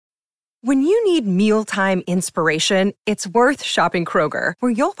When you need mealtime inspiration, it's worth shopping Kroger,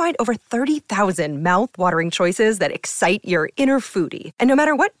 where you'll find over 30,000 mouth-watering choices that excite your inner foodie. And no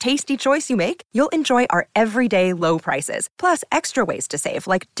matter what tasty choice you make, you'll enjoy our everyday low prices, plus extra ways to save,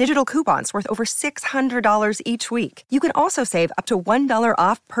 like digital coupons worth over $600 each week. You can also save up to $1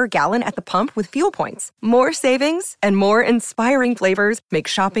 off per gallon at the pump with fuel points. More savings and more inspiring flavors make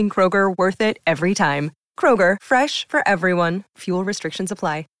shopping Kroger worth it every time. Kroger, fresh for everyone. Fuel restrictions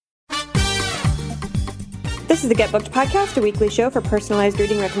apply. This is the Get Booked Podcast, a weekly show for personalized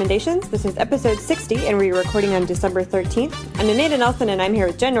reading recommendations. This is episode 60, and we're recording on December 13th. I'm Amanda Nelson, and I'm here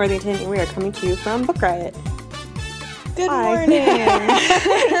with Jen Northington, and we are coming to you from Book Riot. Good morning.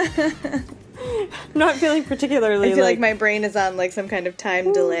 Not feeling particularly I feel like my brain is on like some kind of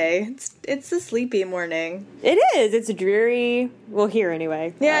time delay. It's a sleepy morning. It is. It's dreary. Well, here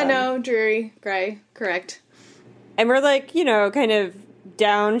anyway. Yeah, no, dreary, gray, correct. And we're like, kind of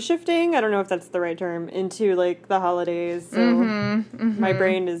downshifting, I don't know if that's the right term, into like the holidays. So my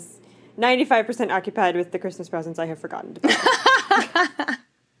brain is 95% occupied with the Christmas presents I have forgotten to buy.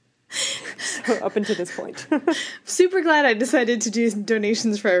 So up until this point. Super glad I decided to do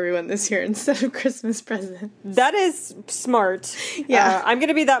donations for everyone this year instead of Christmas presents. That is smart. Yeah. I'm going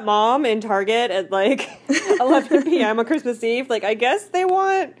to be that mom in Target at like 11 p.m. on Christmas Eve. Like, I guess they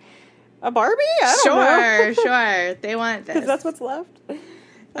want a Barbie? I don't know. Sure. They want this. Because that's what's left.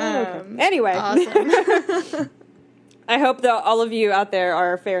 Okay. Anyway. Awesome. I hope that all of you out there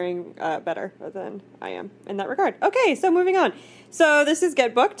are faring better than I am in that regard. Okay, so moving on. So this is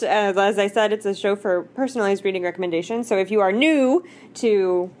Get Booked. As I said, it's a show for personalized reading recommendations. So if you are new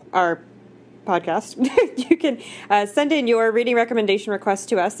to our podcast, you can send in your reading recommendation requests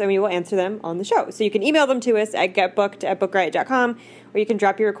to us, and we will answer them on the show. So you can email them to us at getbooked@bookriot.com, or you can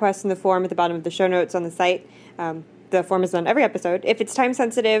drop your requests in the form at the bottom of the show notes on the site. The form is on every episode. If it's time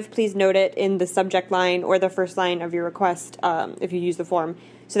sensitive, please note it in the subject line or the first line of your request if you use the form,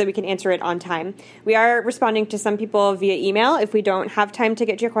 so that we can answer it on time. We are responding to some people via email if we don't have time to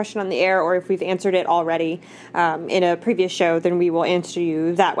get to your question on the air, or if we've answered it already in a previous show, then we will answer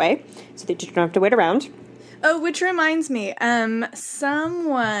you that way, so that you don't have to wait around. Oh, which reminds me,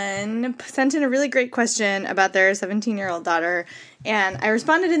 someone sent in a really great question about their 17-year-old daughter, and I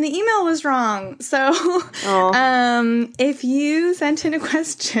responded and the email was wrong. So, if you sent in a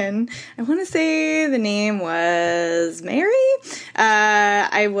question, I want to say the name was Mary.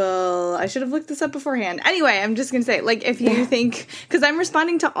 I should have looked this up beforehand. Anyway, I'm just going to say, like, if you think, because I'm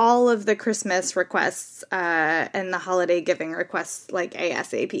responding to all of the Christmas requests, and the holiday giving requests, like,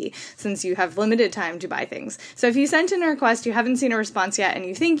 ASAP, since you have limited time to buy things. So if you sent in a request, you haven't seen a response yet, and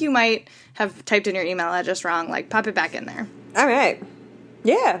you think you might have typed in your email address wrong, like, pop it back in there. All right.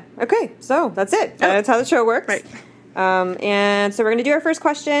 Yeah. Okay. So that's it. That's how the show works. Right. And so we're going to do our first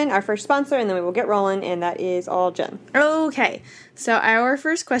question, our first sponsor, and then we will get rolling, and that is all Jen. Okay. So our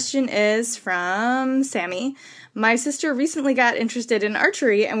first question is from Sammy. My sister recently got interested in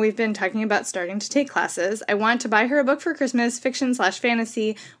archery, and we've been talking about starting to take classes. I want to buy her a book for Christmas,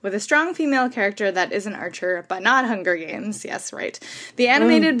 fiction/fantasy, with a strong female character that is an archer, but not Hunger Games. Yes, right. The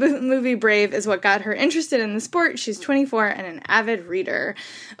animated movie Brave is what got her interested in the sport. She's 24 and an avid reader.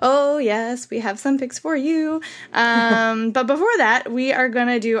 Oh, yes, we have some picks for you. But before that, we are going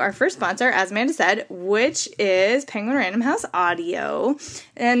to do our first sponsor, as Amanda said, which is Penguin Random House Audio.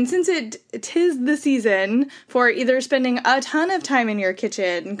 And since it is the season for either spending a ton of time in your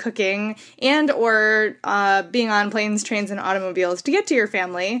kitchen cooking and or being on planes, trains, and automobiles to get to your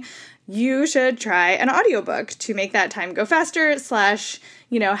family, you should try an audiobook to make that time go faster, /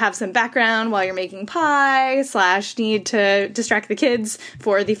 have some background while you're making pie, / need to distract the kids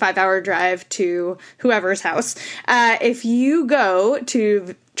for the 5-hour drive to whoever's house. If you go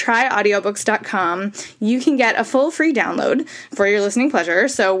to tryaudiobooks.com, you can get a full free download for your listening pleasure.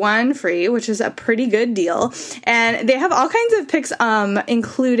 So 1 free, which is a pretty good deal. And they have all kinds of picks,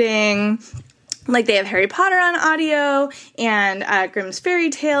 including, like, they have Harry Potter on audio, and Grimm's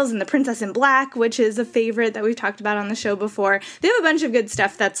Fairy Tales, and The Princess in Black, which is a favorite that we've talked about on the show before. They have a bunch of good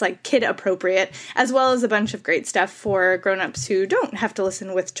stuff that's, like, kid-appropriate, as well as a bunch of great stuff for grown-ups who don't have to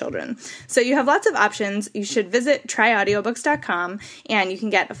listen with children. So you have lots of options. You should visit tryaudiobooks.com, and you can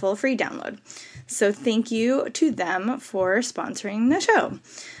get a full free download. So thank you to them for sponsoring the show.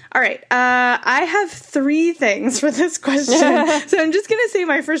 All right, I have 3 things for this question, so I'm just going to say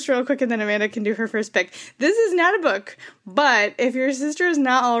my first real quick, and then Amanda can do her first pick. This is not a book, but if your sister is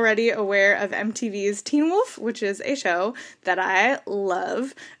not already aware of MTV's Teen Wolf, which is a show that I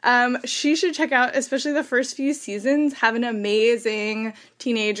love, she should check out, especially the first few seasons, have an amazing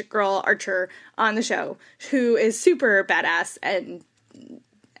teenage girl archer on the show who is super badass and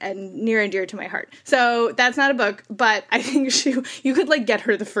and near and dear to my heart. So that's not a book, but I think you could like get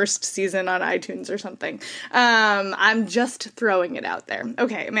her the first season on iTunes or something. I'm just throwing it out there.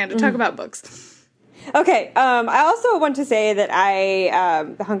 Okay, Amanda, talk about books. Okay, I also want to say that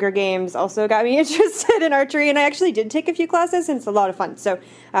the Hunger Games also got me interested in archery, and I actually did take a few classes, and it's a lot of fun. So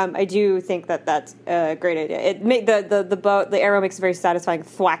I do think that that's a great idea. It make the arrow makes a very satisfying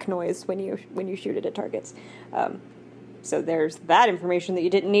thwack noise when you shoot it at targets. So there's that information that you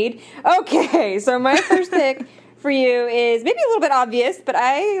didn't need. Okay, so my first pick for you is maybe a little bit obvious, but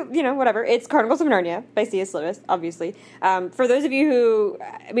whatever. It's Chronicles of Narnia by C.S. Lewis, obviously. For those of you who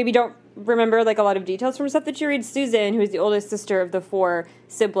maybe don't remember like a lot of details from stuff that you read, Susan, who is the oldest sister of the 4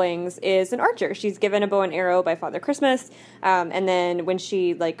 siblings, is an archer. She's given a bow and arrow by Father Christmas, and then when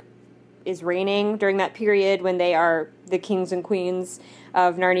she is reigning during that period when they are the kings and queens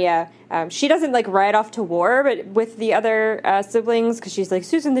of Narnia, she doesn't ride off to war, but with the other siblings, because she's like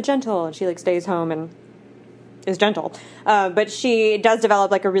Susan the Gentle, and she stays home and is gentle. But she does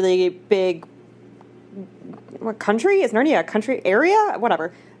develop a really big, what country? Is Narnia a country area?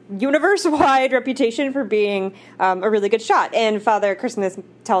 Whatever. Universe-wide reputation for being a really good shot. And Father Christmas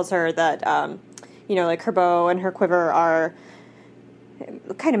tells her that, her bow and her quiver are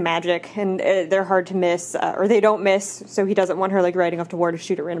kind of magic, and they're hard to miss, or they don't miss, so he doesn't want her riding off to war to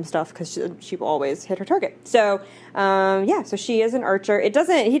shoot at random stuff, because she will always hit her target. So, so she is an archer. They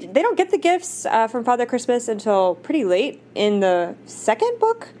don't get the gifts from Father Christmas until pretty late in the second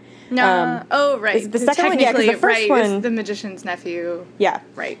book. No. Right. The second one, yeah, because the first one, the magician's nephew. Yeah.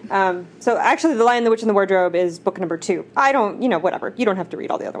 Right. So actually, The Lion, the Witch, and the Wardrobe is book number 2. I don't, whatever. You don't have to read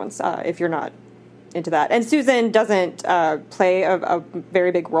all the other ones if you're not into that. And Susan doesn't play a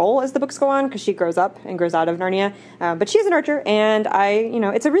very big role as the books go on, because she grows up and grows out of Narnia. But she is an archer, and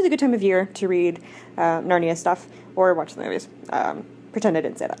it's a really good time of year to read Narnia stuff or watch the movies. Pretend I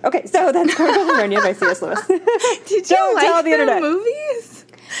didn't say that. Okay, so that's Chronicles of Narnia by C.S. Lewis. Did you like the movies?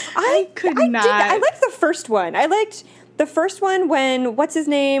 I could not. I liked the first one. I liked the first one when what's his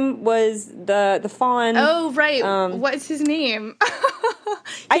name was the fawn. Oh right, what's his name?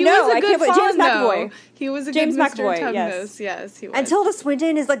 I know. I can't believe James McAvoy. He was a James good Mr. McAvoy. Tugnose. Yes, he was. And Tilda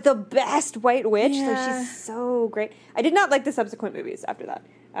Swinton is the best White Witch. Yeah. She's so great. I did not like the subsequent movies after that.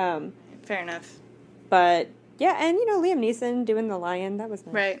 Fair enough. But yeah, and Liam Neeson doing the lion, that was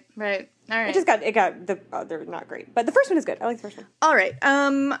nice. Right. All right. They're not great. But the first one is good. I like the first one. All right.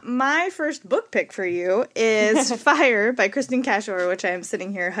 My first book pick for you is Fire by Kristen Cashore, which I am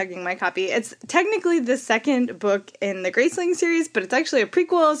sitting here hugging my copy. It's technically the second book in the Graceling series, but it's actually a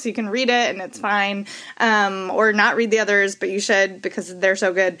prequel, so you can read it and it's fine. Or not read the others, but you should, because they're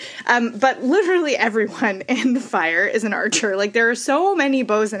so good. But literally everyone in Fire is an archer. There are so many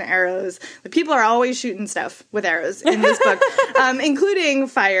bows and arrows. The people are always shooting stuff with arrows in this book, including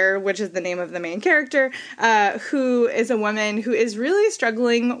Fire, which is the name of the main character, who is a woman who is really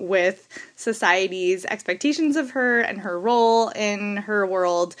struggling with society's expectations of her and her role in her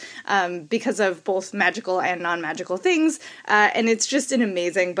world because of both magical and non-magical things. And it's just an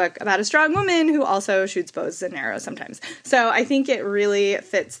amazing book about a strong woman who also shoots bows and arrows sometimes. So I think it really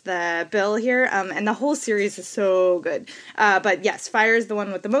fits the bill here. And the whole series is so good. But yes, Fire is the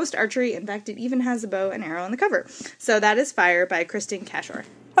one with the most archery. In fact, it even has a bow and arrow on the cover. So that is Fire by Kristen Cashore.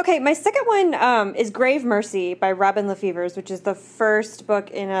 Okay, my second one is Grave Mercy by Robin Lefevers, which is the first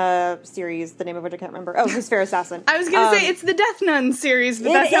book in a series, the name of which I can't remember. Oh, His Fair Assassin. I was going to say, it's the Death Nun series,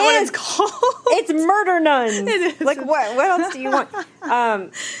 but that's not what it's called. It's Murder Nuns. It is. What else do you want?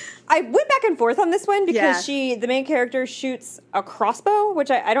 I went back and forth on this one because the main character shoots a crossbow, which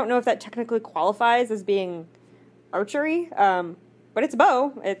I don't know if that technically qualifies as being archery, but it's a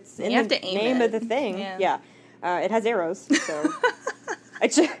bow. It's in the name of the thing. Yeah. It has arrows, so... I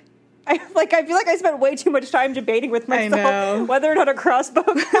feel like I spent way too much time debating with myself whether or not a crossbow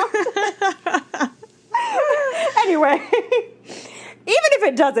counts. Anyway, even if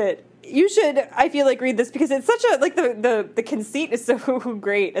it doesn't, you should, I feel read this because it's such a, the conceit is so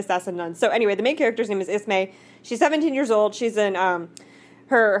great, Assassin Nun. So anyway, the main character's name is Ismay. She's 17 years old. She's in,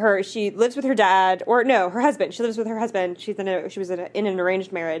 she lives with her dad, or no, her husband. She lives with her husband. She was in an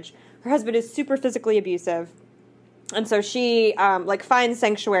arranged marriage. Her husband is super physically abusive. And so she, finds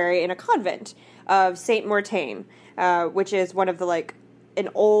sanctuary in a convent of Saint Mortain, which is one of the, an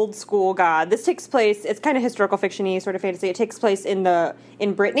old school god. This takes place, it's kind of historical fiction-y, sort of fantasy. It takes place in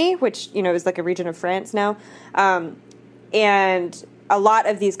Brittany, which, is a region of France now. And a lot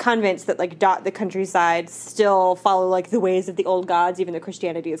of these convents that, dot the countryside still follow, the ways of the old gods, even though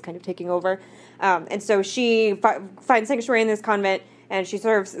Christianity is kind of taking over. And so she finds sanctuary in this convent, and she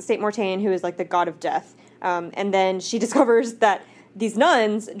serves Saint Mortain, who is, the god of death. And then she discovers that these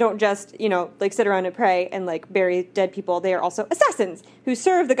nuns don't just, like sit around and pray and like bury dead people. They are also assassins who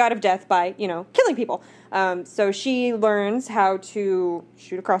serve the god of death by, killing people. So she learns how to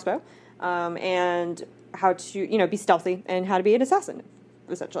shoot a crossbow, and how to, be stealthy and how to be an assassin,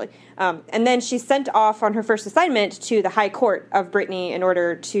 essentially. And then she's sent off on her first assignment to the High Court of Brittany in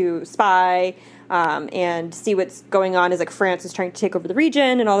order to spy and see what's going on as like France is trying to take over the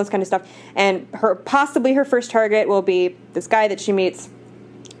region and all this kind of stuff. And possibly her first target will be this guy that she meets,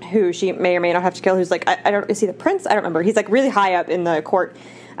 who she may or may not have to kill, who's like, I don't, is he the prince? I don't remember. He's like really high up in the court.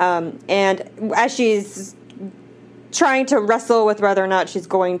 And as she's trying to wrestle with whether or not she's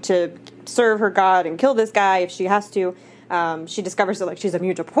going to serve her god and kill this guy if she has to, she discovers that like she's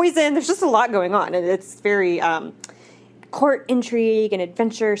immune to poison. There's just a lot going on, and it's very court intrigue and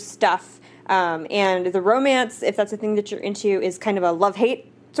adventure stuff. And the romance, if that's a thing that you're into, is kind of a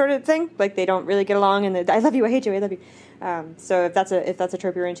love-hate sort of thing. Like they don't really get along, and I love you, I hate you, I love you. So if that's a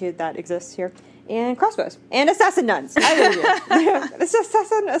trope you're into, that exists here. And crossbows and assassin nuns. I love you. It's just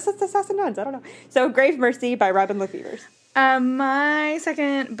assassin nuns. I don't know. So Grave Mercy by Robin Lefevers. My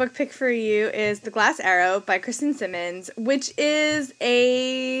second book pick for you is The Glass Arrow by Kristen Simmons, which is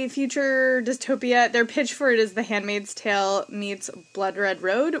a future dystopia. Their pitch for it is The Handmaid's Tale meets Blood Red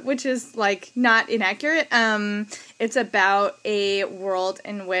Road, which is, like, not inaccurate. It's about a world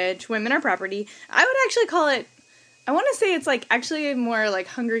in which women are property. I would actually call it, I want to say it's, like, actually more like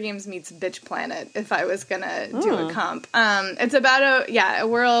Hunger Games meets Bitch Planet, if I was gonna do a comp. It's about a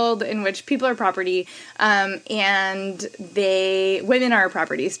world in which people are property, and women are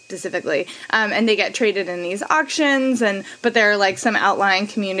property specifically, and they get traded in these auctions, but there are, like, some outlying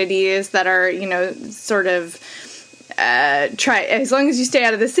communities that are, sort of, as long as you stay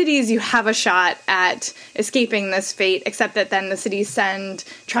out of the cities, you have a shot at escaping this fate, except that then the cities send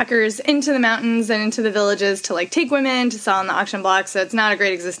truckers into the mountains and into the villages to, like, take women to sell on the auction block, so it's not a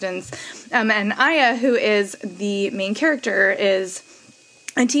great existence. And Aya, who is the main character, is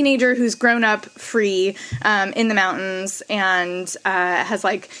a teenager who's grown up free in the mountains and has,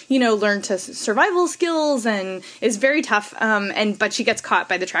 like, learned to survival skills and is very tough. But she gets caught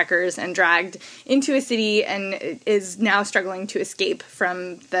by the trackers and dragged into a city and is now struggling to escape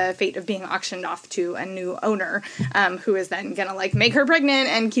from the fate of being auctioned off to a new owner, who is then gonna, like, make her pregnant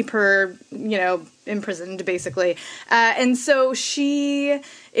and keep her, imprisoned, basically. And so she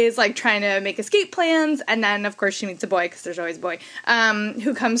is, like, trying to make escape plans, and then, of course, she meets a boy, because there's always a boy,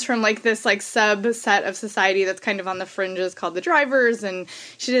 who comes from, like, this, like, subset of society that's kind of on the fringes called the Drivers, and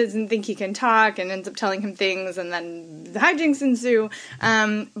she doesn't think he can talk, and ends up telling him things, and then the hijinks ensue.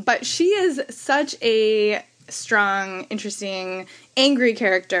 But she is such a strong, interesting, angry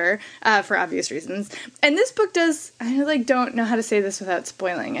character, for obvious reasons. And this book does, I, like, don't know how to say this without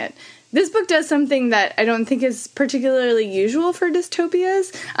spoiling it. This book does something that I don't think is particularly usual for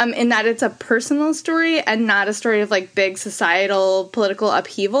dystopias, in that it's a personal story and not a story of, like, big societal political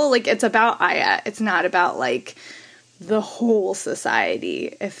upheaval. Like, it's about Aya. It's not about, like, the whole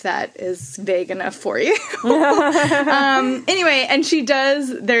society, if that is vague enough for you. Anyway, and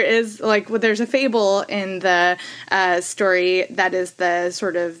there's a fable in the story that is the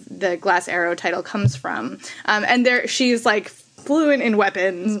sort of the Glass Arrow title comes from. And she's, like, fluent in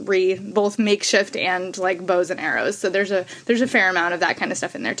weaponry, both makeshift and, like, bows and arrows. So there's a fair amount of that kind of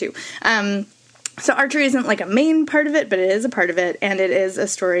stuff in there too. So archery isn't, like, a main part of it, but it is a part of it, and it is a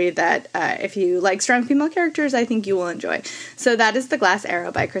story that, if you like strong female characters, I think you will enjoy. So that is The Glass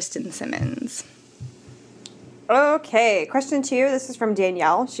Arrow by Kristen Simmons. Okay, question 2. This is from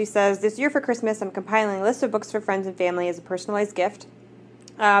Danielle. She says, this year for Christmas, I'm compiling a list of books for friends and family as a personalized gift.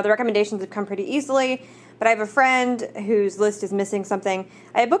 The recommendations have come pretty easily, but I have a friend whose list is missing something.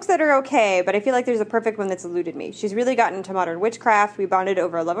 I have books that are okay, but I feel like there's a perfect one that's eluded me. She's really gotten into modern witchcraft. We bonded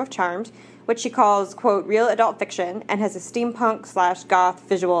over a love of Charmed, which she calls, quote, real adult fiction, and has a steampunk/goth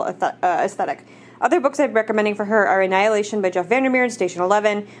visual aesthetic. Other books I'm recommending for her are Annihilation by Jeff Vandermeer and Station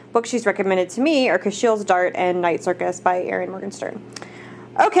 11. Books she's recommended to me are Cashil's Dart and Night Circus by Erin Morgenstern.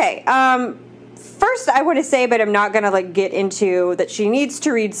 Okay, first, I want to say, but I'm not going to, like, get into that she needs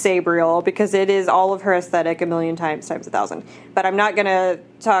to read Sabriel because it is all of her aesthetic a million times 1,000. But I'm not going to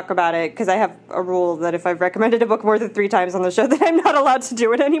talk about it because I have a rule that if I've recommended a book more than 3 times on the show, that I'm not allowed to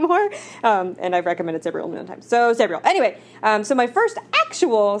do it anymore. And I've recommended Sabriel a million times. So, Sabriel. Anyway, so my first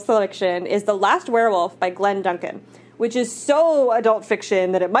actual selection is The Last Werewolf by Glenn Duncan, which is so adult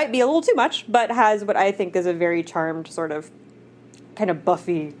fiction that it might be a little too much, but has what I think is a very charmed sort of kind of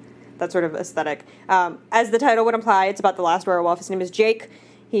Buffy, that sort of aesthetic. As the title would imply, it's about the last werewolf. His name is Jake.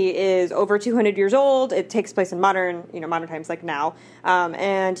 He is over 200 years old. It takes place in modern times, like now.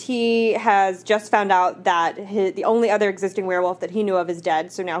 And he has just found out that the only other existing werewolf that he knew of is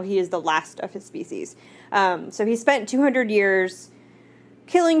dead. So now he is the last of his species. So he spent 200 years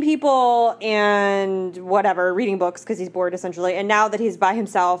killing people and whatever, reading books because he's bored essentially. And now that he's by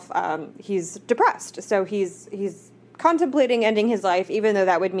himself, he's depressed. So he's contemplating ending his life, even though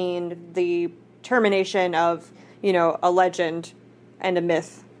that would mean the termination of, a legend and a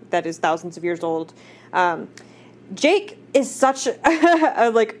myth that is thousands of years old. Jake is such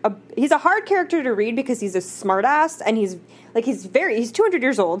he's a hard character to read because he's a smartass and he's 200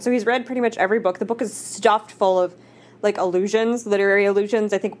 years old, so he's read pretty much every book. The book is stuffed full of allusions, literary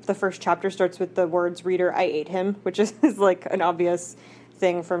allusions. I think the first chapter starts with the words "Reader, I ate him," which is an obvious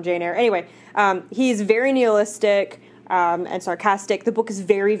thing from Jane Eyre. Anyway, he's very nihilistic and sarcastic. The book is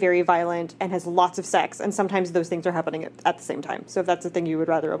very, very violent and has lots of sex, and sometimes those things are happening at the same time. So if that's the thing you would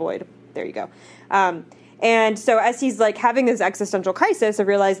rather avoid, there you go. And so as he's having this existential crisis of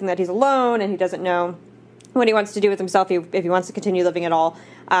realizing that he's alone and he doesn't know what he wants to do with himself, if he wants to continue living at all,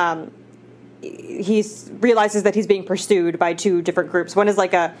 he realizes that he's being pursued by two different groups. One is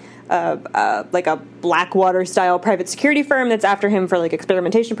like a Blackwater style private security firm that's after him for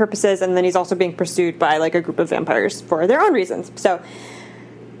experimentation purposes, and then he's also being pursued by a group of vampires for their own reasons. So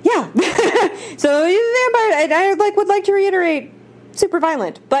yeah. So he's a vampire, and I would like to reiterate, super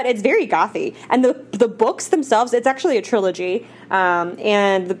violent, but it's very gothy. And the books themselves, it's actually a trilogy,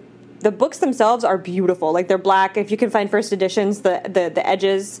 and the books themselves are beautiful. They're black. If you can find first editions, the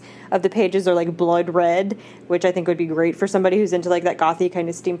edges of the pages are blood red, which I think would be great for somebody who's into that gothy kind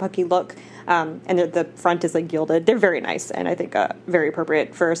of steampunky look. And the front is gilded. They're very nice, and I think very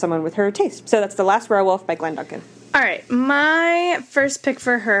appropriate for someone with her taste. So that's The Last Werewolf by Glenn Duncan. All right, my first pick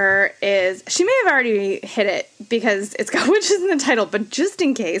for her is, she may have already hit it because it's got witches in the title, but just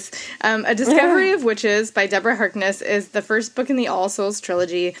in case, A Discovery of Witches by Deborah Harkness is the first book in the All Souls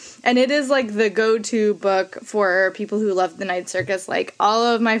trilogy, and it is the go-to book for people who love the Night Circus. All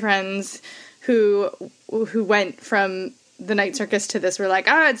of my friends who went from the Night Circus to this were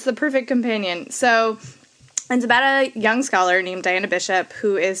it's the perfect companion. So it's about a young scholar named Diana Bishop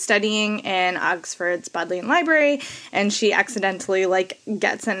who is studying in Oxford's Bodleian Library, and she accidentally,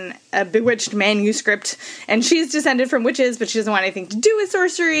 gets a bewitched manuscript, and she's descended from witches, but she doesn't want anything to do with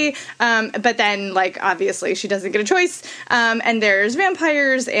sorcery, but then, obviously, she doesn't get a choice, and there's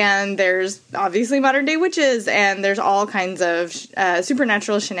vampires, and there's, obviously, modern-day witches, and there's all kinds of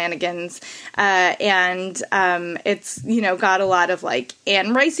supernatural shenanigans, and it's, got a lot of,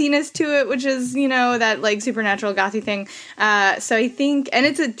 Anne Rice-ness to it, which is, that, supernatural gothy thing. So I think, and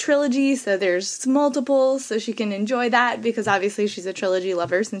it's a trilogy, so there's multiple, so she can enjoy that because obviously she's a trilogy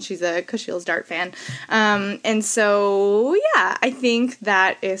lover since she's a Kushiel's Dart fan. And so, yeah, I think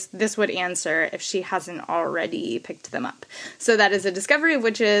this would answer if she hasn't already picked them up. So that is A Discovery of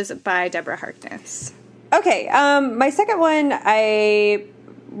Witches by Deborah Harkness. Okay, my second one I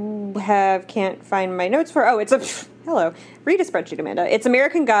can't find my notes for. Oh, hello. Read a spreadsheet, Amanda. It's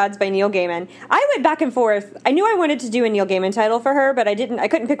American Gods by Neil Gaiman. I went back and forth. I knew I wanted to do a Neil Gaiman title for her, but I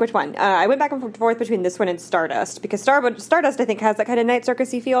couldn't pick which one. I went back and forth between this one and Stardust, because Stardust, I think, has that kind of Night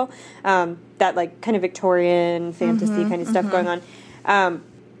Circus-y feel, that, kind of Victorian fantasy kind of stuff going on.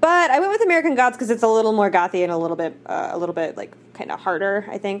 But I went with American Gods because it's a little more gothy and a little bit, kind of harder,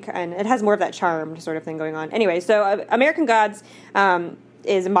 I think, and it has more of that charmed sort of thing going on. Anyway, so American Gods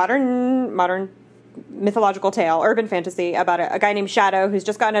is a modern mythological tale, urban fantasy, about a guy named Shadow who's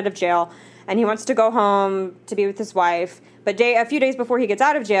just gotten out of jail, and he wants to go home to be with his wife. But a few days before he gets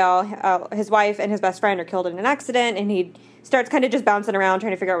out of jail, his wife and his best friend are killed in an accident, and he starts kind of just bouncing around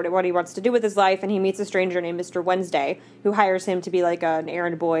trying to figure out what he wants to do with his life, and he meets a stranger named Mr. Wednesday, who hires him to be an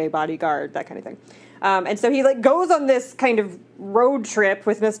errand boy, bodyguard, that kind of thing. And so he goes on this kind of road trip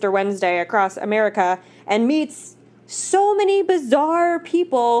with Mr. Wednesday across America and meets so many bizarre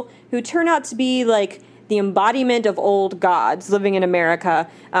people who turn out to be the embodiment of old gods living in America.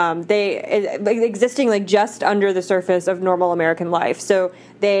 They existing just under the surface of normal American life. So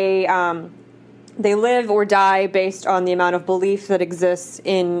they live or die based on the amount of belief that exists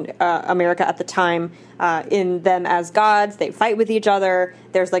in America at the time in them as gods. They fight with each other.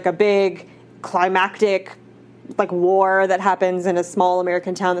 There's a big climactic war that happens in a small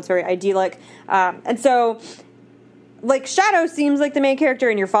American town that's very idyllic. And so Shadow seems like the main character,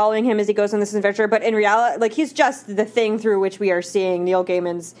 and you're following him as he goes on this adventure, but in reality, he's just the thing through which we are seeing Neil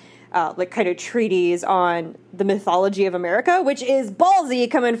Gaiman's, kind of treatise on the mythology of America, which is ballsy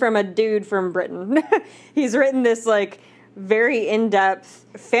coming from a dude from Britain. He's written this, very in-depth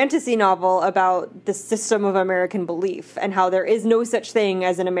fantasy novel about the system of American belief and how there is no such thing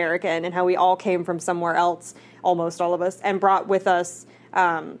as an American and how we all came from somewhere else, almost all of us, and brought with us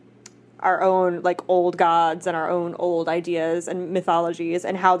our own like old gods and our own old ideas and mythologies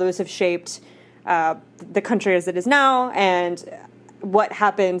and how those have shaped the country as it is now and what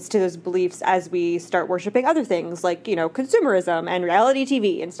happens to those beliefs as we start worshiping other things like, you know, consumerism and reality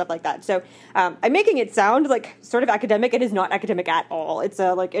TV and stuff like that. So I'm making it sound like sort of academic. It is not academic at all. It's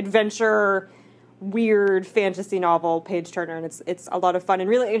a like adventure, weird fantasy novel, page turner, and it's a lot of fun and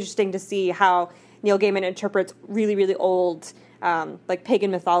really interesting to see how Neil Gaiman interprets really, really old like pagan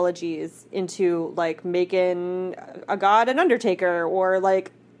mythologies into like making a god an undertaker or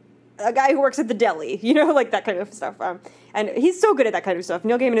like a guy who works at the deli, you know, like that kind of stuff. And he's so good at that kind of stuff.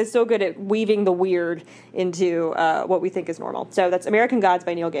 Neil Gaiman is so good at weaving the weird into what we think is normal. So that's American Gods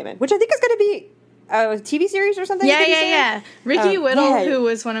by Neil Gaiman, which I think is going to be a TV series or something. Yeah. Ricky Whittle, who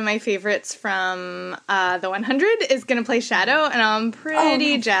was one of my favorites from The 100, is going to play Shadow, and I'm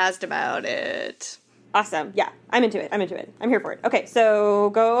pretty jazzed about it. Awesome. Yeah, I'm into it. I'm here for it. Okay,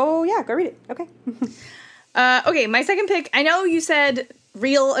 so go read it. Okay. Okay, my second pick, I know you said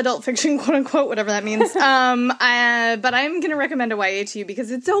real adult fiction, quote unquote, whatever that means. But I'm going to recommend a YA to you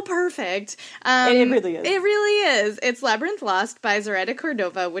because it's so perfect. It really is. It really is. It's Labyrinth Lost by Zoraida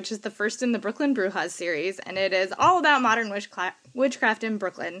Cordova, which is the first in the Brooklyn Brujas series, and it is all about modern witchcraft in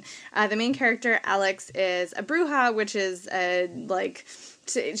Brooklyn. The main character, Alex, is a bruja, which is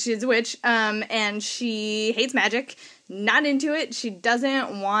she's a witch, and she hates magic. Not into it. She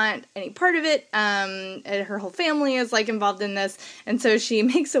doesn't want any part of it. And her whole family is like involved in this. And so she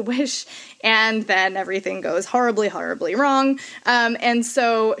makes a wish and then everything goes horribly, horribly wrong. And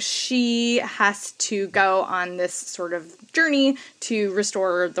so she has to go on this sort of journey to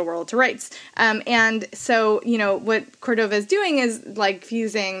restore the world to rights. And so, you know, what Cordova is doing is like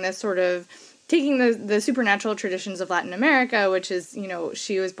fusing this sort of taking the supernatural traditions of Latin America, which is, you know,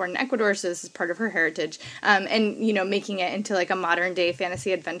 she was born in Ecuador, so this is part of her heritage, and, you know, making it into, like, a modern-day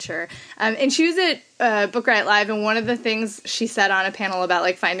fantasy adventure. And she was at Book Riot Live, and one of the things she said on a panel about,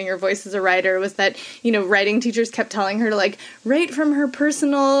 like, finding her voice as a writer was that, you know, writing teachers kept telling her to, like, write from her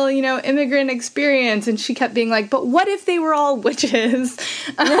personal, you know, immigrant experience, and she kept being like, but what if they were all witches?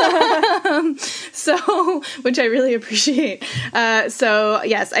 So, which I really appreciate. So,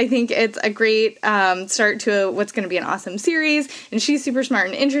 yes, I think it's a great start to what's going to be an awesome series, and she's super smart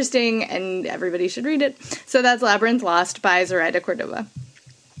and interesting, and everybody should read it. So that's Labyrinth Lost by Zoraida Cordova.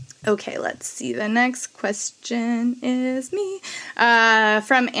 Okay, let's see. The next question is me.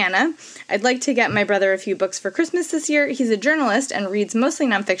 From Anna. I'd like to get my brother a few books for Christmas this year. He's a journalist and reads mostly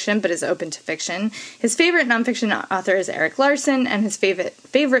nonfiction, but is open to fiction. His favorite nonfiction author is Erik Larson, and his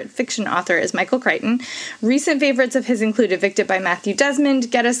favorite fiction author is Michael Crichton. Recent favorites of his include Evicted by Matthew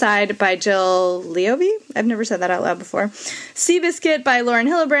Desmond, Get Aside by Jill Leovy. I've never said that out loud before. Seabiscuit by Lauren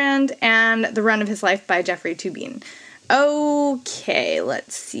Hillebrand, and The Run of His Life by Jeffrey Toobin. Okay,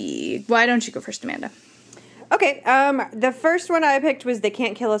 let's see. Why don't you go first, Amanda? Okay, the first one I picked was They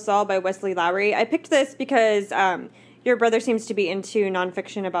Can't Kill Us All by Wesley Lowery. I picked this because your brother seems to be into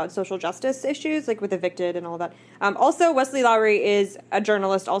nonfiction about social justice issues, like with Evicted and all of that. Also, Wesley Lowery is a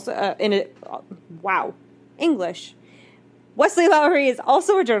journalist, also English. Wesley Lowery is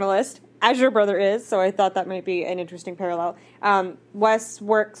also a journalist, as your brother is, so I thought that might be an interesting parallel. Wes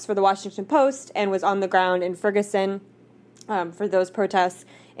works for the Washington Post and was on the ground in Ferguson for those protests,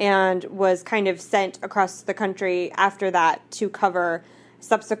 and was kind of sent across the country after that to cover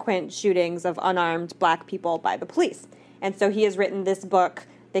subsequent shootings of unarmed black people by the police. And so he has written this book,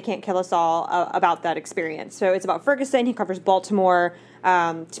 They Can't Kill Us All, about that experience. So it's about Ferguson. He covers Baltimore,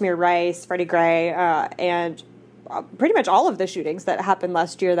 Tamir Rice, Freddie Gray, and pretty much all of the shootings that happened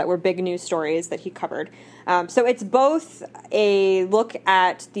last year that were big news stories that he covered. So it's both a look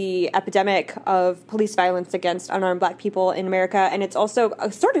at the epidemic of police violence against unarmed black people in America, and it's also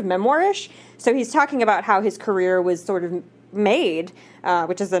a sort of memoirish. So he's talking about how his career was sort of made,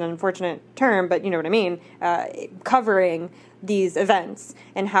 which is an unfortunate term, but you know what I mean, covering these events,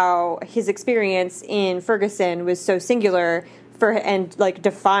 and how his experience in Ferguson was so singular and like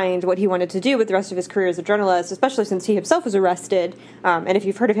defined what he wanted to do with the rest of his career as a journalist, especially since he himself was arrested. And if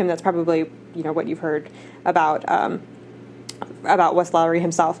you've heard of him, that's probably, you know, what you've heard about Wes Lowery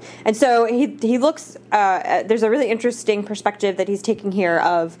himself. And so he looks, there's a really interesting perspective that he's taking here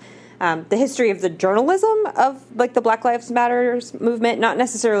of the history of the journalism of like the Black Lives Matters movement, not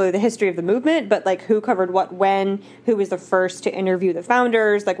necessarily the history of the movement, but like who covered what when, who was the first to interview the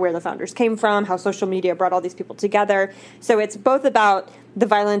founders, like where the founders came from, how social media brought all these people together. So it's both about the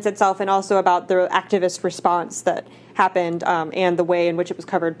violence itself and also about the activist response that happened and the way in which it was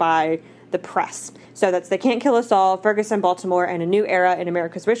covered by the press. So that's They Can't Kill Us All, Ferguson, Baltimore, and A New Era in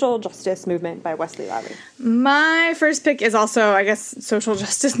America's Racial Justice Movement by Wesley Lowery. My first pick is also, I guess, social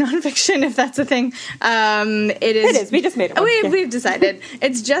justice nonfiction, if that's a thing. It is. We just made it. We've decided.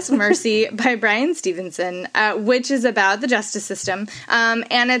 It's Just Mercy by Brian Stevenson, which is about the justice system,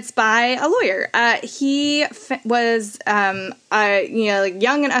 and it's by a lawyer. He was a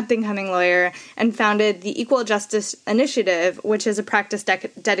young and up-and-coming lawyer and founded the Equal Justice Initiative, which is a practice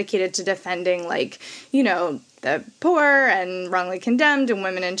dedicated to defending, the poor and wrongly condemned and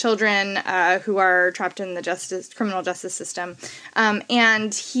women and children who are trapped in the criminal justice system.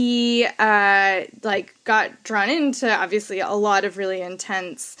 And he got drawn into, obviously, a lot of really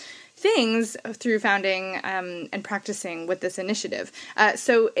intense things through founding and practicing with this initiative.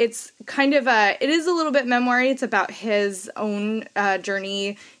 So it's kind of it is a little bit memoir. It's about his own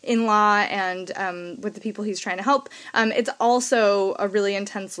journey in law and with the people he's trying to help. It's also a really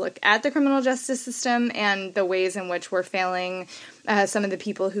intense look at the criminal justice system and the ways in which we're failing some of the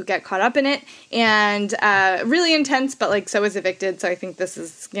people who get caught up in it, and really intense, but so is Evicted, so I think this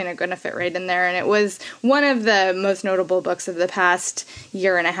is going to fit right in there. And it was one of the most notable books of the past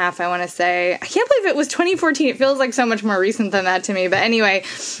year and a half, I want to say. I can't believe it was 2014. It feels like so much more recent than that to me. But anyway,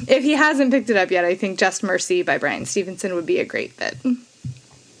 if he hasn't picked it up yet, I think Just Mercy by Brian Stevenson would be a great fit.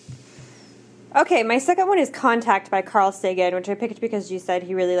 Okay, my second one is Contact by Carl Sagan, which I picked because you said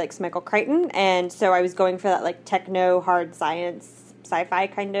he really likes Michael Crichton, and so I was going for that techno, hard science, sci-fi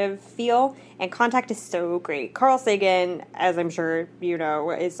kind of feel, and Contact is so great. Carl Sagan, as I'm sure you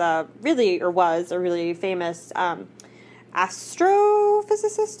know, is was a really famous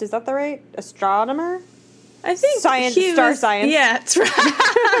astrophysicist. Is that the right? Astronomer? I think star science. Yeah, that's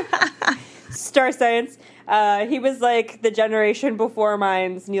right. Star science. He was the generation before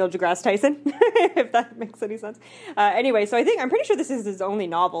mine's Neil deGrasse Tyson, if that makes any sense. Anyway, so I'm pretty sure this is his only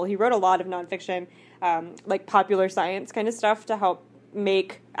novel. He wrote a lot of nonfiction, popular science kind of stuff to help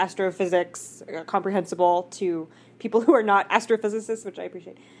make astrophysics comprehensible to people who are not astrophysicists, which I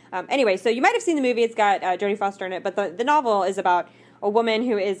appreciate. Anyway, so you might have seen the movie. It's got Jodie Foster in it, but the novel is about a woman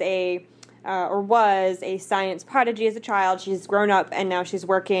who is was a science prodigy as a child. She's grown up, and now she's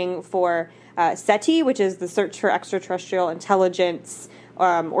working for SETI, which is the Search for Extraterrestrial Intelligence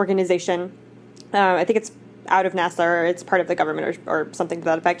organization. I think it's out of NASA, or it's part of the government, or something to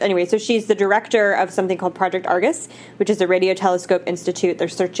that effect. Anyway, so she's the director of something called Project Argus, which is a radio telescope institute. They're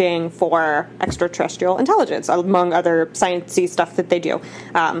searching for extraterrestrial intelligence, among other sciencey stuff that they do,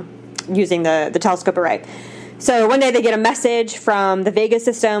 using the telescope array. So one day they get a message from the Vega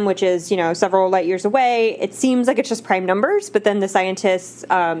system, which is, several light years away. It seems like it's just prime numbers, but then the scientists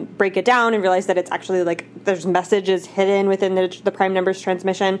break it down and realize that it's actually there's messages hidden within the prime numbers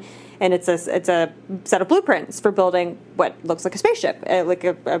transmission, and it's a set of blueprints for building what looks like a spaceship,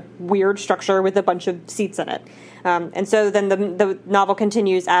 a weird structure with a bunch of seats in it. And so then the novel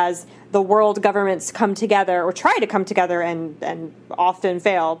continues as the world governments come together, or try to come together, and often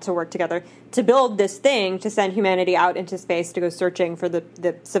fail to work together to build this thing to send humanity out into space to go searching for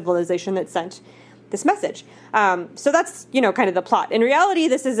the civilization that sent this message. So that's, kind of the plot. In reality,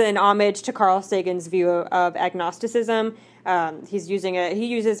 this is an homage to Carl Sagan's view of agnosticism. He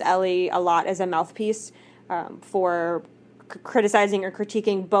uses Ellie a lot as a mouthpiece for criticizing or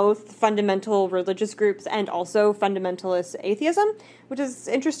critiquing both fundamental religious groups and also fundamentalist atheism, which is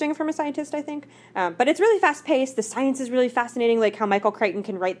interesting from a scientist, I think. But it's really fast-paced. The science is really fascinating, how Michael Crichton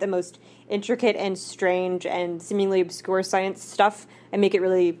can write the most intricate and strange and seemingly obscure science stuff and make it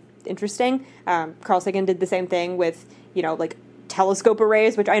really interesting. Carl Sagan did the same thing with, telescope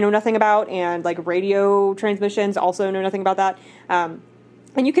arrays, which I know nothing about, and radio transmissions, also know nothing about that.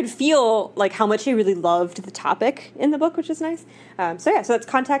 And you could feel how much he really loved the topic in the book, which is nice. So that's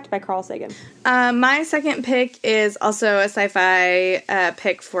Contact by Carl Sagan. My second pick is also a sci-fi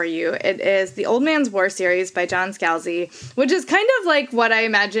pick for you. It is The Old Man's War series by John Scalzi, which is kind of what I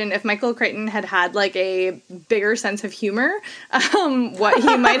imagine if Michael Crichton had a bigger sense of humor, what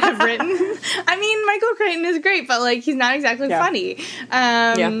he might have written. I mean, Michael Crichton is great, but he's not exactly funny.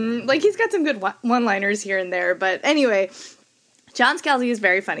 He's got some good one-liners here and there, but anyway. John Scalzi is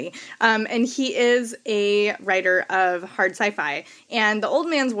very funny, and he is a writer of hard sci-fi, and the Old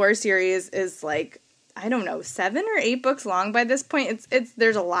Man's War series is 7 or 8 books long by this point.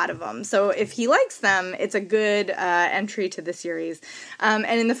 There's a lot of them, so if he likes them, it's a good entry to the series. And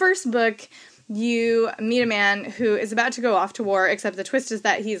in the first book, you meet a man who is about to go off to war, except the twist is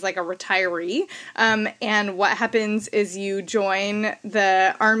that he's like a retiree. And what happens is you join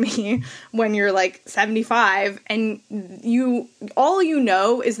the army when you're like 75, and all you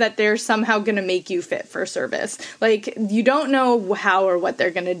know is that they're somehow going to make you fit for service. Like, you don't know how or what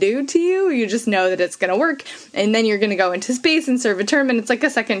they're going to do to you. You just know that it's going to work, and then you're going to go into space and serve a term, and it's like a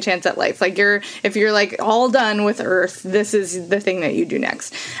second chance at life. Like, if you're like all done with Earth, this is the thing that you do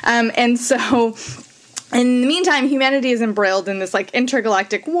next. And so in the meantime, humanity is embroiled in this like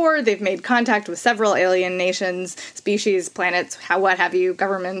intergalactic war. They've made contact with several alien nations, species, planets, what have you,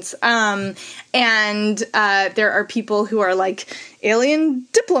 governments. And there are people who are like alien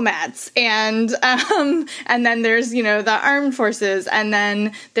diplomats, and then there's, you know, the armed forces, and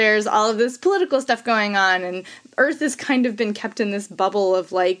then there's all of this political stuff going on, and Earth has kind of been kept in this bubble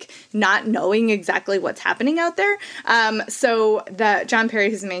of like not knowing exactly what's happening out there. So that John Perry,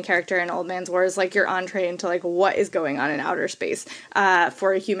 who's the main character in Old Man's War, is like your entree into like what is going on in outer space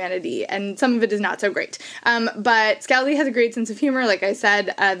for humanity, and some of it is not so great. But Scalzi has a great sense of humor. Like I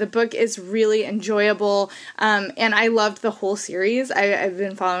said, the book is really enjoyable, and I loved the whole series. I've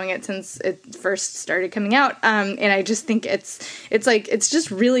been following it since it first started coming out, and I just think it's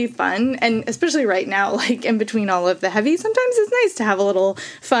just really fun, and especially right now, like in between all of the heavy, sometimes it's nice to have a little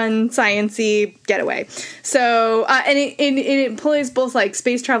fun, science-y getaway. So, and it employs both like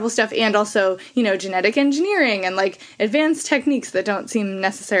space travel stuff and also, you know, genetic engineering and like advanced techniques that don't seem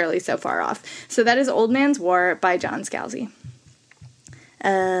necessarily so far off. So that is Old Man's War by John Scalzi.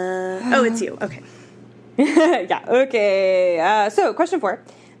 Oh, it's you. Okay. Yeah, okay. So, question 4.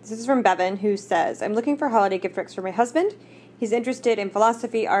 This is from Bevan, who says, I'm looking for holiday gift books for my husband. He's interested in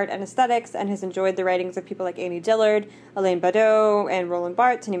philosophy, art, and aesthetics, and has enjoyed the writings of people like Annie Dillard, Alain Badaud, and Roland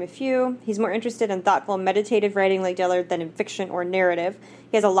Barthes, to name a few. He's more interested in thoughtful, meditative writing like Dillard than in fiction or narrative.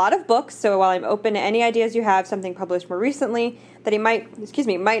 He has a lot of books, so while I'm open to any ideas you have, something published more recently that he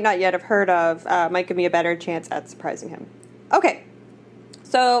might not yet have heard of, might give me a better chance at surprising him. Okay.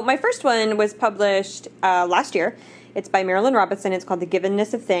 So my first one was published last year. It's by Marilynne Robinson. It's called The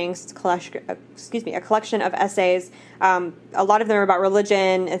Givenness of Things. It's a collection of essays. A lot of them are about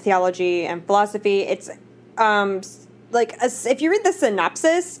religion and theology and philosophy. It's if you read the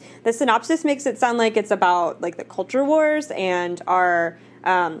synopsis makes it sound like it's about like the culture wars and our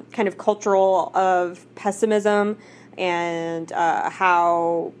kind of cultural of pessimism and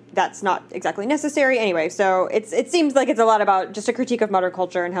how that's not exactly necessary. Anyway, so it seems like it's a lot about just a critique of modern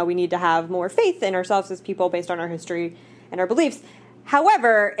culture and how we need to have more faith in ourselves as people based on our history and our beliefs.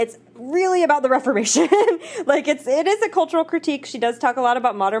 However, it's really about the Reformation. Like, it is a cultural critique. She does talk a lot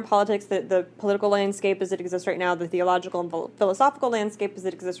about modern politics, the political landscape as it exists right now, the theological and philosophical landscape as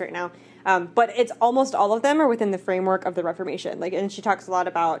it exists right now. But it's almost all of them are within the framework of the Reformation. Like, and she talks a lot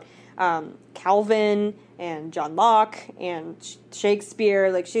about Calvin and John Locke and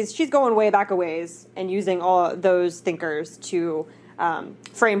Shakespeare. Like, she's going way back a ways and using all those thinkers to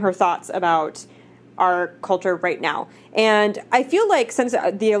frame her thoughts about our culture right now. And I feel like since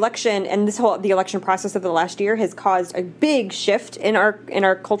the election and the election process of the last year has caused a big shift in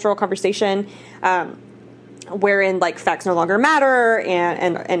our cultural conversation, wherein like facts no longer matter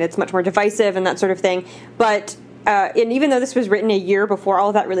and it's much more divisive and that sort of thing. But and even though this was written a year before all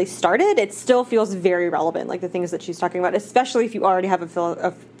of that really started, it still feels very relevant, like the things that she's talking about, especially if you already have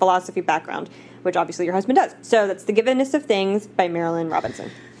a philosophy background, which obviously your husband does. So that's The Givenness of Things by Marilynne Robinson.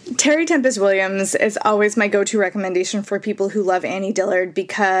 Terry Tempest Williams is always my go-to recommendation for people who love Annie Dillard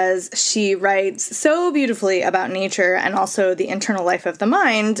because she writes so beautifully about nature and also the internal life of the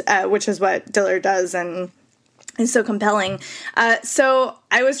mind, which is what Dillard does and is so compelling. So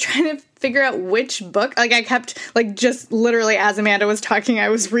I was trying to figure out which book. Like, I kept, like, just literally as Amanda was talking, I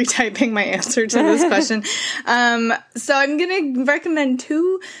was retyping my answer to this question. So I'm going to recommend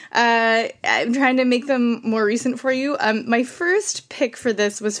 2. I'm trying to make them more recent for you. My first pick for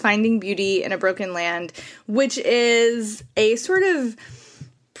this was Finding Beauty in a Broken Land, which is a sort of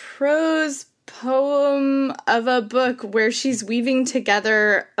prose poem of a book where she's weaving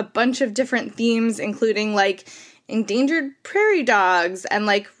together a bunch of different themes, including, like, endangered prairie dogs and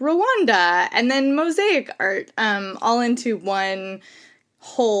like Rwanda and then mosaic art, all into one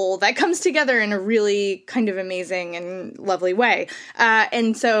whole that comes together in a really kind of amazing and lovely way.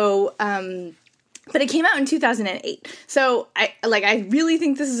 And so But it came out in 2008. So I really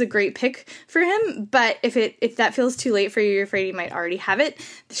think this is a great pick for him, but if that feels too late for you, you're afraid you might already have it.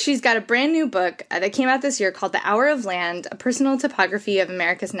 She's got a brand new book that came out this year called The Hour of Land: A Personal Topography of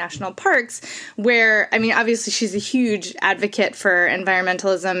America's National Parks, where, I mean, obviously she's a huge advocate for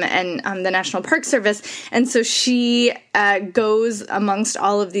environmentalism and the National Park Service, and so she goes amongst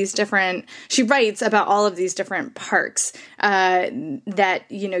all of these different, she writes about all of these different parks that,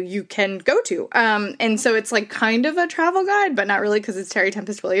 you know, you can go to. And so it's like kind of a travel guide, but not really, because it's Terry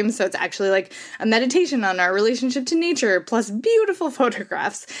Tempest Williams. So it's actually like a meditation on our relationship to nature plus beautiful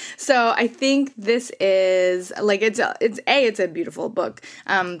photographs. So I think this is like, it's a beautiful book.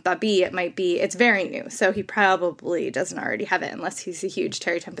 But B, it's very new. So he probably doesn't already have it unless he's a huge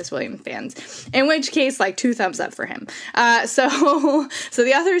Terry Tempest Williams fan, in which case, like, 2 thumbs up for him. So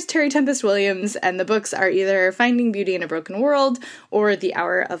the author is Terry Tempest Williams, and the books are either Finding Beauty in a Broken World or The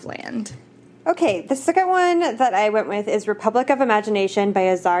Hour of Land. Okay, the second one that I went with is Republic of Imagination by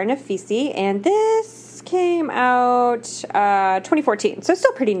Azar Nafisi, and this came out 2014, so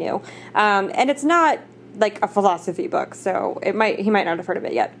still pretty new. And it's not like a philosophy book, so he might not have heard of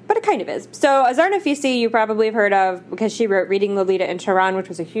it yet, but it kind of is. So Azar Nafisi you probably have heard of because she wrote Reading Lolita in Tehran, which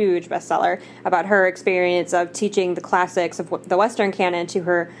was a huge bestseller, about her experience of teaching the classics of the Western canon to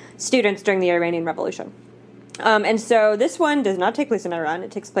her students during the Iranian Revolution. And so this one does not take place in Iran.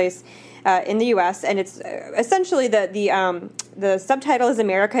 It takes place in the U.S., and it's essentially the subtitle is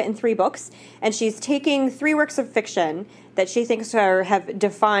America in 3 books, and she's taking 3 works of fiction that she thinks have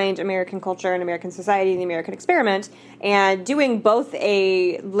defined American culture and American society and the American experiment, and doing both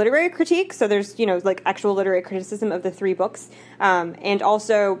a literary critique, so there's, you know, like actual literary criticism of the 3 books, and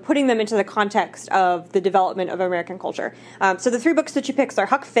also putting them into the context of the development of American culture. So the 3 books that she picks are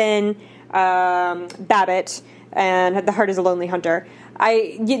Huck Finn, Babbitt, and The Heart is a Lonely Hunter.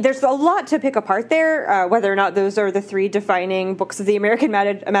 There's a lot to pick apart there, whether or not those are the 3 defining books of the American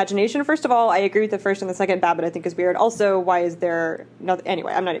imagination. First of all, I agree with the first and the second. Babbitt, I think, is weird. Also, why is there nothing?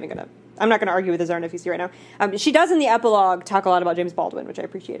 Anyway, I'm not going to argue with Azar Nafisi right now. She does in the epilogue talk a lot about James Baldwin, which I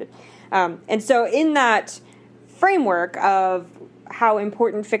appreciated. And so in that framework of how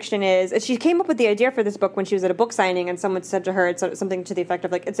important fiction is, she came up with the idea for this book when she was at a book signing, and someone said to her, it's something to the effect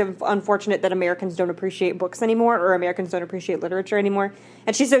of, like, it's unfortunate that Americans don't appreciate books anymore, or Americans don't appreciate literature anymore.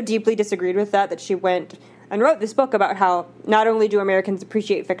 And she so deeply disagreed with that she went and wrote this book about how not only do Americans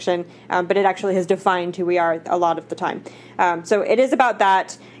appreciate fiction, but it actually has defined who we are a lot of the time. So it is about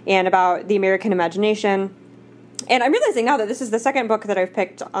that and about the American imagination. And I'm realizing now that this is the second book that I've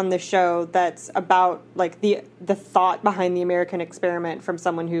picked on the show that's about, like, the thought behind the American experiment from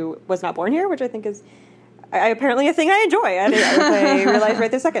someone who was not born here, which I think is apparently a thing I enjoy. I realized right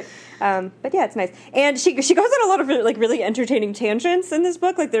this second. But yeah, it's nice. And she goes on a lot of, like, really entertaining tangents in this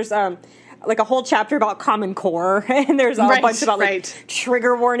book. Like, there's like a whole chapter about Common Core, and there's a bunch about like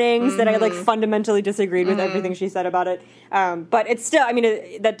trigger warnings that I like fundamentally disagreed with everything she said about it. But it's still, I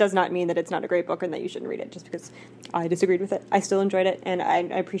mean, that does not mean that it's not a great book and that you shouldn't read it just because I disagreed with it. I still enjoyed it, and I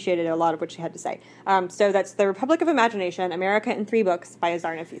appreciated a lot of what she had to say. So that's The Republic of Imagination, America in 3 books by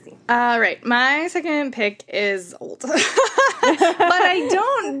Azar Nafisi. All right, my second pick is old, but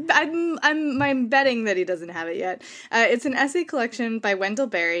I'm betting that he doesn't have it yet. It's an essay collection by Wendell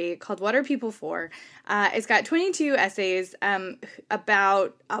Berry called What Are People For? It's got 22 essays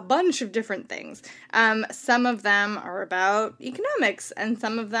about a bunch of different things. Some of them are about economics, and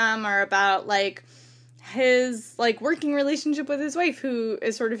some of them are about, like, his, like, working relationship with his wife, who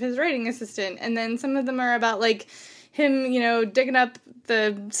is sort of his writing assistant, and then some of them are about, like, him, you know, digging up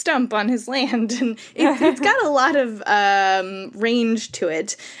the stump on his land, and it's got a lot of range to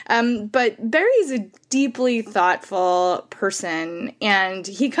it. But Barry's a deeply thoughtful person, and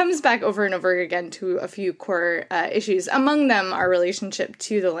he comes back over and over again to a few core issues. Among them, our relationship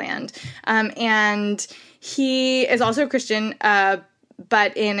to the land. And he is also a Christian,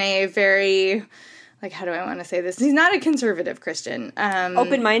 but in a very... like, how do I want to say this? He's not a conservative Christian.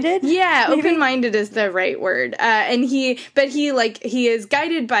 Open-minded? Yeah, maybe? Open-minded is the right word. And he is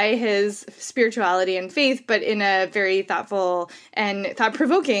guided by his spirituality and faith, but in a very thoughtful and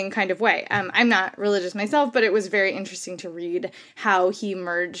thought-provoking kind of way. I'm not religious myself, but it was very interesting to read how he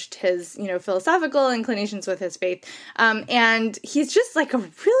merged his, you know, philosophical inclinations with his faith. And he's just, like, a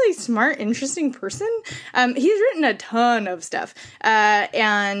really smart, interesting person. He's written a ton of stuff.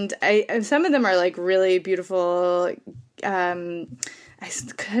 And some of them are, like, really beautiful. I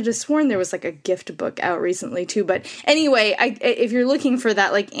could have sworn there was like a gift book out recently too, but anyway, if you're looking for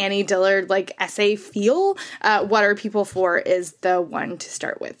that like Annie Dillard like essay feel, What Are People For is the one to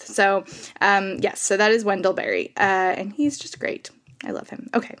start with. So yes, so that is Wendell Berry, and he's just great. I love him.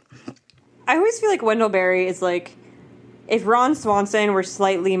 Okay. I always feel like Wendell Berry is like, if Ron Swanson were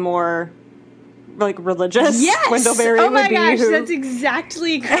slightly more, like, religious, yes! Wendell Berry oh my would be gosh, who... that's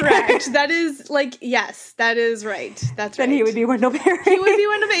exactly correct. That is, like, yes, that is right. That's right. Then he would be Wendell Berry. He would be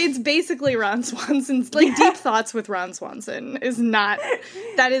Wendell Berry. It's basically Ron Swanson's, like, Deep Thoughts with Ron Swanson is not,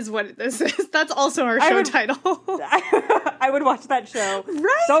 that is what this is. That's also our show title. I would watch that show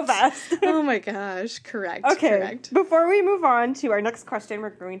so fast. Oh my gosh, correct. Okay, correct. Before we move on to our next question, we're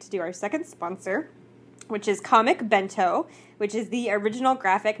going to do our second sponsor, which is Comic Bento, which is the original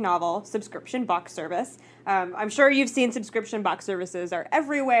graphic novel subscription box service. I'm sure you've seen subscription box services are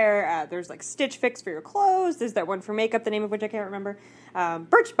everywhere. There's like Stitch Fix for your clothes. There's that one for makeup, the name of which I can't remember.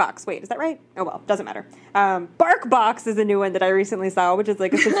 Birchbox. Wait, is that right? Oh, well, doesn't matter. BarkBox is a new one that I recently saw, which is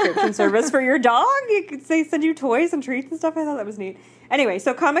like a subscription service for your dog. They send you toys and treats and stuff. I thought that was neat. Anyway,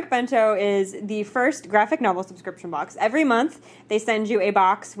 so Comic Bento is the first graphic novel subscription box. Every month, they send you a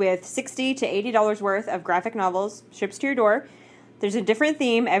box with $60 to $80 worth of graphic novels, ships to your door. There's a different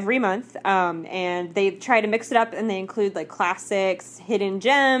theme every month, and they try to mix it up, and they include, like, classics, hidden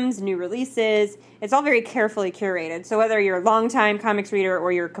gems, new releases. It's all very carefully curated. So whether you're a longtime comics reader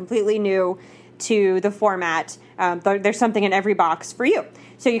or you're completely new to the format, there's something in every box for you.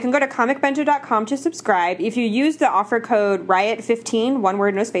 So you can go to comicbento.com to subscribe. If you use the offer code RIOT15, one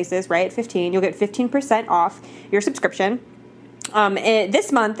word, no spaces, RIOT15, you'll get 15% off your subscription.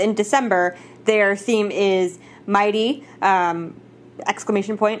 This month, in December, their theme is Mighty,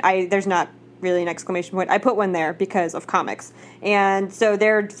 exclamation point. There's not really an exclamation point. I put one there because of comics. And so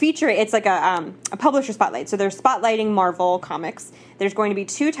they're featuring, it's like a publisher spotlight. So they're spotlighting Marvel comics. There's going to be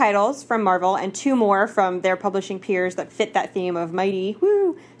 2 titles from Marvel and 2 more from their publishing peers that fit that theme of Mighty.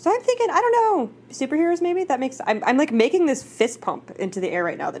 Woo! So I'm thinking, I don't know, superheroes maybe? That makes, I'm like making this fist pump into the air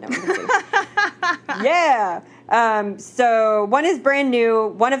right now that no one can see. Yeah! So one is brand new,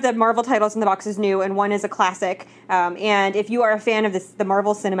 one of the Marvel titles in the box is new, and one is a classic. And if you are a fan of the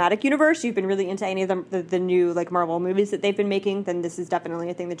Marvel Cinematic Universe, you've been really into any of the new like Marvel movies that they've been making, then this is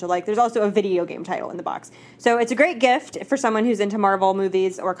definitely a thing that you'll like. There's also a video game title in the box. So it's a great gift for someone who's into Marvel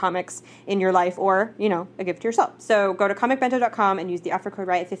movies or comics in your life, or, you know, a gift to yourself. So go to comicbento.com and use the offer code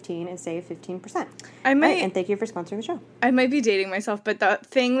RIOT15 and save 15%. And thank you for sponsoring the show. I might be dating myself, but the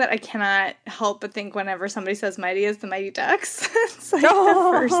thing that I cannot help but think whenever somebody says Mighty is the Mighty Ducks. It's like the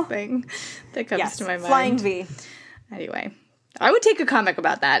first thing that comes to my mind. Flying V. Anyway, I would take a comic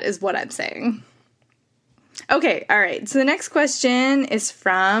about that, is what I'm saying. Okay, all right. So the next question is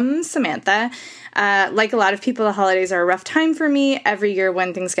from Samantha. Like a lot of people, the holidays are a rough time for me. Every year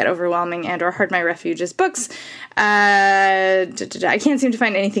when things get overwhelming and or hard, my refuge is books. I can't seem to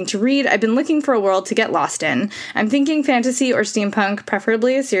find anything to read. I've been looking for a world to get lost in. I'm thinking fantasy or steampunk,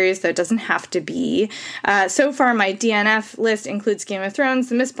 preferably a series, though it doesn't have to be. So far, my DNF list includes Game of Thrones,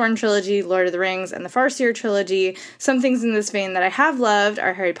 the Mistborn trilogy, Lord of the Rings, and the Farseer trilogy. Some things in this vein that I have loved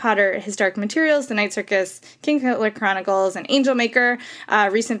are Harry Potter, His Dark Materials, The Night Circus, Kingkiller Chronicles, and Angel Maker.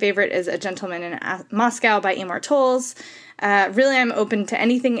 Recent favorite is A Gentleman in Moscow by Amor Towles. Really, I'm open to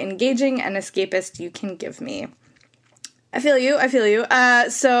anything engaging and escapist you can give me. I feel you.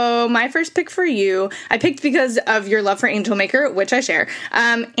 So my first pick for you, I picked because of your love for Angel Maker, which I share.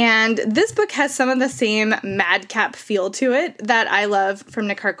 And this book has some of the same madcap feel to it that I love from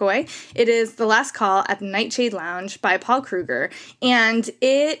Nick Harkaway. It is The Last Call at the Nightshade Lounge by Paul Kruger. And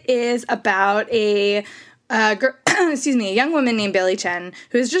it is about a young woman named Bailey Chen,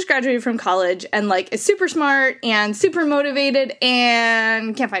 who has just graduated from college and, like, is super smart and super motivated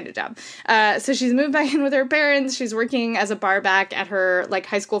and can't find a job. So she's moved back in with her parents. She's working as a bar back at her, like,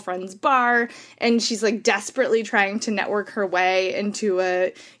 high school friend's bar, and she's, like, desperately trying to network her way into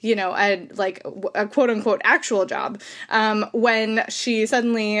a quote-unquote actual job, when she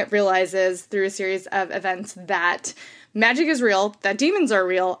suddenly realizes through a series of events that magic is real, that demons are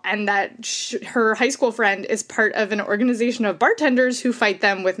real, and that her high school friend is part of an organization of bartenders who fight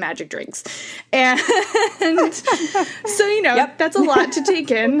them with magic drinks. And so, you know, That's a lot to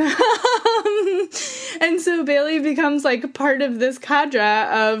take in. And so Bailey becomes, like, part of this cadre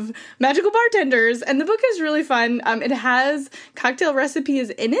of magical bartenders, and the book is really fun. It has cocktail recipes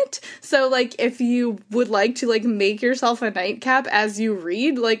in it, so, like, if you would like to, like, make yourself a nightcap as you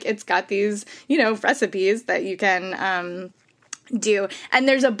read, like, it's got these, you know, recipes that you can do. And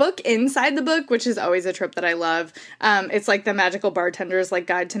there's a book inside the book, which is always a trope that I love. It's like the magical bartender's like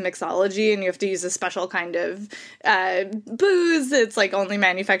guide to mixology, and you have to use a special kind of booze. It's like only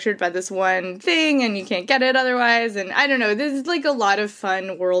manufactured by this one thing, and you can't get it otherwise. And I don't know, there's like a lot of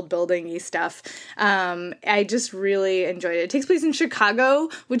fun world building-y stuff. I just really enjoyed it. It takes place in Chicago,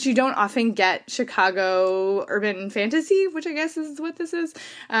 which you don't often get Chicago urban fantasy, which I guess is what this is.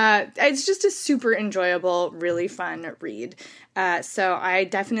 It's just a super enjoyable, really fun read. So I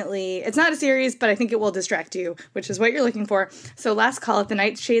definitely, it's not a series, but I think it will distract you, which is what you're looking for. So Last Call at the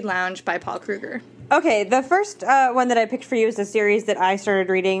Nightshade Lounge by Paul Kruger. Okay, the first one that I picked for you is a series that I started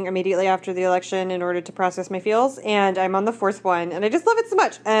reading immediately after the election in order to process my feels, and I'm on the fourth one, and I just love it so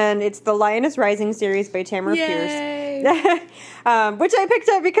much. And it's the Lioness Rising series by Tamara Pierce, which I picked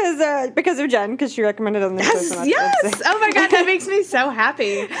up because of Jen, because she recommended it on the show. So yes! Oh my god, that makes me so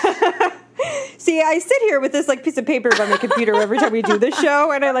happy. See, I sit here with this like piece of paper by my computer every time we do this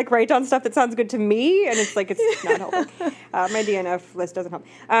show, and I like write down stuff that sounds good to me, and it's like it's not helping. My DNF list doesn't help.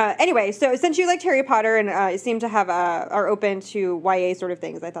 Anyway, so since you liked Harry Potter and seem to have are open to YA sort of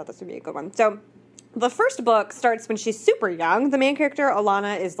things, I thought this would be a good one. So the first book starts when she's super young. The main character,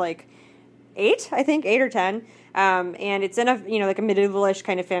 Alana, is like 8 or 10. And it's in a, like a medieval-ish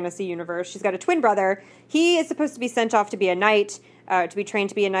kind of fantasy universe. She's got a twin brother. He is supposed to be sent off to be a knight, to be trained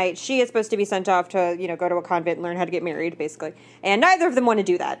to be a knight. She is supposed to be sent off to, go to a convent and learn how to get married, basically. And neither of them want to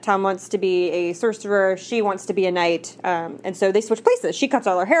do that. Tom wants to be a sorcerer. She wants to be a knight. And so they switch places. She cuts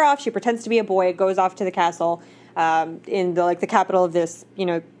all her hair off. She pretends to be a boy, goes off to the castle, in the capital of this,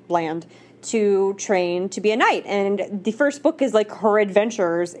 land, to train to be a knight. And the first book is like her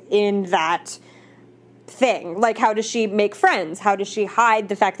adventures in that thing. Like, how does she make friends? How does she hide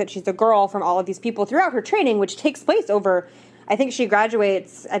the fact that she's a girl from all of these people throughout her training, which takes place over, I think she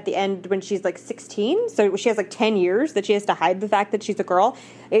graduates at the end when she's like 16. So she has like 10 years that she has to hide the fact that she's a girl.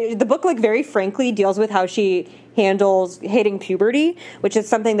 The book, like, very frankly deals with how she handles hitting puberty, which is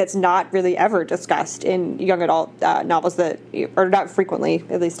something that's not really ever discussed in young adult novels that, or not frequently,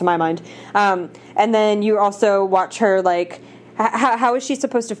 at least to my mind. And then you also watch her, like, how is she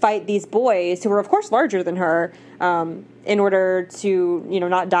supposed to fight these boys who are, of course, larger than her, in order to,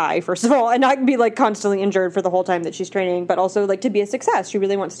 not die, first of all, and not be, like, constantly injured for the whole time that she's training, but also, like, to be a success. She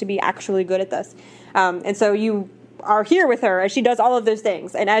really wants to be actually good at this. And so you are here with her as she does all of those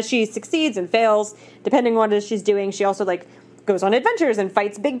things. And as she succeeds and fails, depending on what it is she's doing, she also, like, goes on adventures and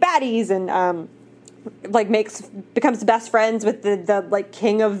fights big baddies and, becomes best friends with the like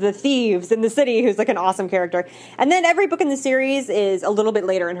king of the thieves in the city, who's like an awesome character. And then every book in the series is a little bit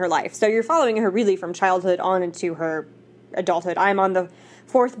later in her life. So you're following her really from childhood on into her adulthood. I'm on the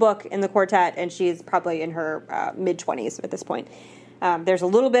 4th book in the quartet, and she's probably in her mid-20s at this point. There's a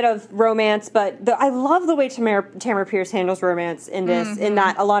little bit of romance, but I love the way Tamara Pierce handles romance in this, in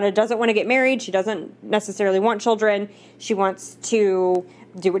that Alana doesn't want to get married. She doesn't necessarily want children. She wants to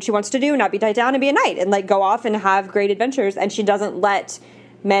do what she wants to do, not be tied down, and be a knight, and like go off and have great adventures. And she doesn't let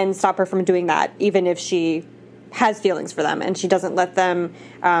men stop her from doing that, even if she has feelings for them. And she doesn't let them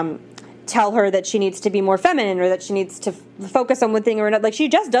tell her that she needs to be more feminine or that she needs to focus on one thing or another. Like, she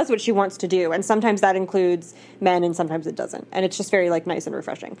just does what she wants to do. And sometimes that includes men and sometimes it doesn't. And it's just very, like, nice and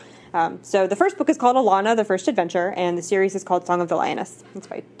refreshing. So the first book is called Alana, The First Adventure, and the series is called Song of the Lioness. It's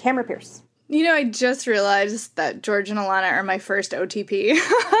by Tamara Pierce. I just realized that George and Alana are my first OTP.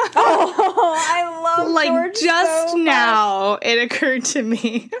 Oh, I love like, George just so now it occurred to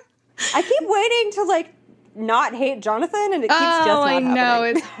me. I keep waiting to, like, not hate Jonathan, and it keeps just not happening. I know,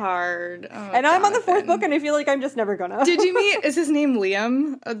 it's hard. Oh, and I'm on the 4th book, and I feel like I'm just never gonna. Did you meet, is his name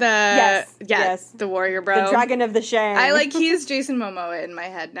Liam? Yes, the warrior bro. The dragon of the Shang. He's Jason Momoa in my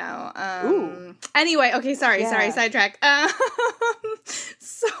head now. Anyway, okay, sorry, sidetrack.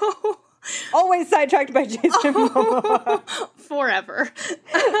 So... Always sidetracked by Jason Momoa. Forever.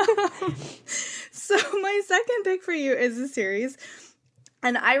 So my second pick for you is a series.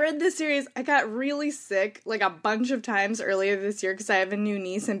 And I read this series, I got really sick, like, a bunch of times earlier this year because I have a new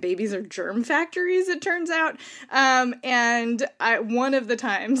niece and babies are germ factories, it turns out. And one of the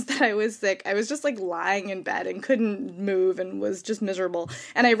times that I was sick, I was just, like, lying in bed and couldn't move and was just miserable.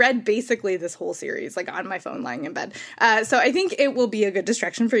 And I read basically this whole series, like, on my phone lying in bed. So I think it will be a good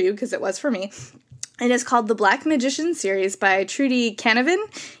distraction for you because it was for me. It is called The Black Magician series by Trudy Canavan,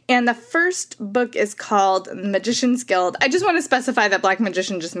 and the first book is called The Magician's Guild. I just want to specify that black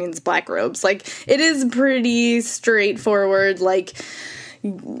magician just means black robes. Like, it is pretty straightforward, like,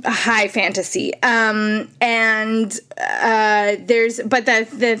 high fantasy. But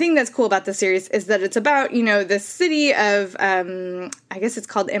the thing that's cool about the series is that it's about, the city of I guess it's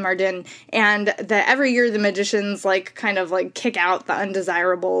called Imardin, and every year the magicians like kind of like kick out the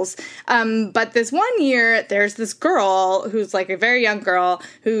undesirables. But this one year there's this girl who's like a very young girl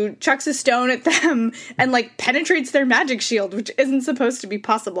who chucks a stone at them and like penetrates their magic shield, which isn't supposed to be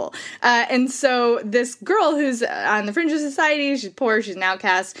possible. And so this girl who's on the fringe of society, she's poor, she's an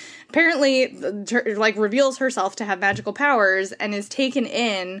outcast, apparently like reveals herself to have magical powers and is taken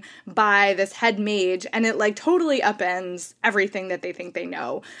in by this head mage, and it like totally upends everything that they think they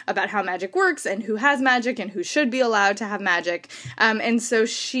know about how magic works and who has magic and who should be allowed to have magic. And so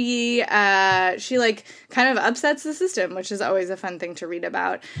she like kind of upsets the system, which is always a fun thing to read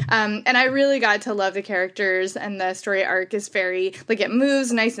about. And I really got to love the characters, and the story arc is very, like, it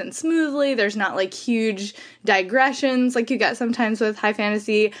moves nice and smoothly. There's not like huge digressions like you get sometimes with high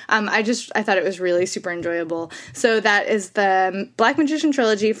fantasy. I thought it was really super enjoyable. So that is the Black Magician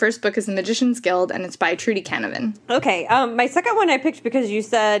Trilogy. First book is The Magician's Guild, and it's by Trudy Canavan. Okay, my second one I picked because you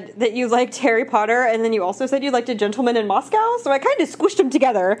said that you liked Harry Potter, and then you also said you liked A Gentleman in Moscow, so I kind of squished them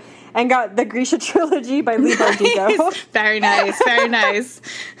together and got the Grisha Trilogy by Leigh Bardugo. Very nice, very nice.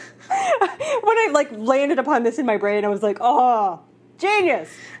 When I like landed upon this in my brain, I was like, oh, genius.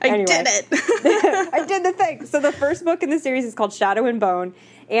 I did it. I did the thing. So the first book in the series is called Shadow and Bone,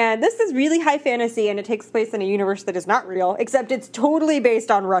 and this is really high fantasy, and it takes place in a universe that is not real, except it's totally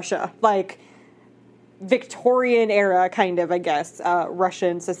based on Russia, like Victorian era kind of, I guess,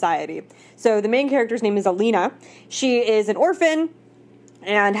 Russian society. So the main character's name is Alina. She is an orphan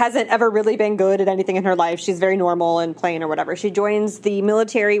and hasn't ever really been good at anything in her life. She's very normal and plain or whatever. She joins the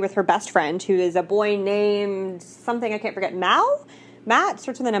military with her best friend, who is a boy named something I can't forget. Matt?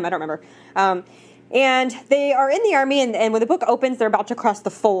 Starts with an M, I don't remember. And they are in the army, and when the book opens, they're about to cross the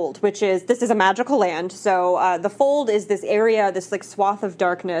Fold, this is a magical land. So the Fold is this area, this like swath of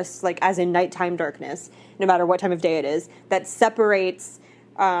darkness, like as in nighttime darkness, no matter what time of day it is, that separates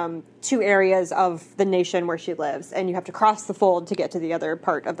two areas of the nation where she lives, and you have to cross the Fold to get to the other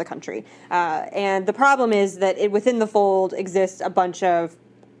part of the country. And the problem is that within the Fold exists a bunch of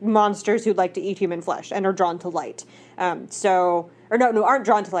monsters who like to eat human flesh and are drawn to light. Aren't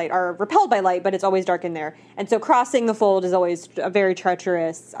drawn to light, are repelled by light, but it's always dark in there. And so crossing the Fold is always a very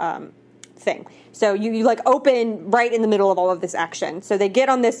treacherous thing. So you like open right in the middle of all of this action. So they get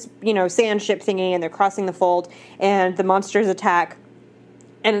on this, sand ship thingy, and they're crossing the Fold, and the monsters attack.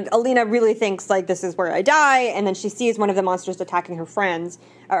 And Alina really thinks, like, this is where I die, and then she sees one of the monsters attacking her friends,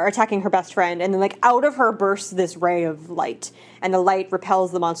 or attacking her best friend, and then, like, out of her bursts this ray of light, and the light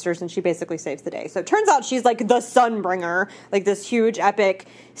repels the monsters, and she basically saves the day. So it turns out she's, like, the Sunbringer, like, this huge, epic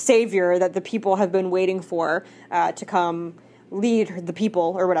savior that the people have been waiting for to come lead the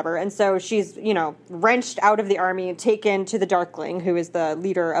people or whatever. And so she's, wrenched out of the army and taken to the Darkling, who is the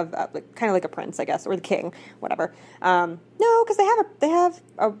leader of kind of like a prince, I guess, or the king, whatever. No, because they have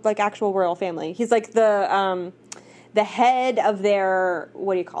a like actual royal family. He's like the head of their,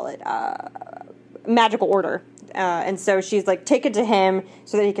 what do you call it? Magical order. And so she's like taken to him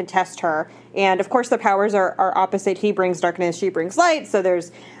so that he can test her. And of course their powers are opposite. He brings darkness, she brings light. So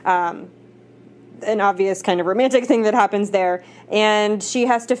there's an obvious kind of romantic thing that happens there, and she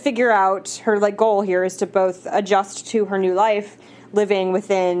has to figure out her like goal here is to both adjust to her new life living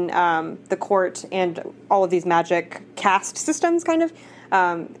within the court and all of these magic caste systems kind of,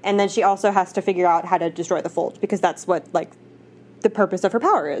 and then she also has to figure out how to destroy the Fold, because that's what like the purpose of her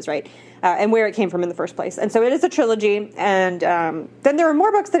power is, right? And where it came from in the first place. And so it is a trilogy, and then there are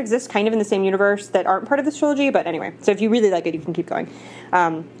more books that exist kind of in the same universe that aren't part of this trilogy, but anyway, so if you really like it, you can keep going.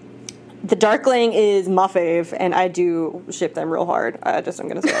 The Darkling is my fave, and I do ship them real hard. I'm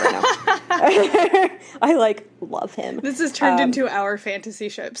going to say it right now. I, love him. This has turned into our fantasy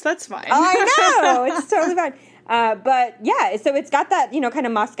ships. That's fine. I know! It's totally fine. But, yeah, so it's got that, kind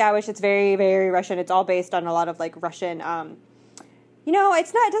of Moscowish. It's very, very Russian. It's all based on a lot of, Russian... it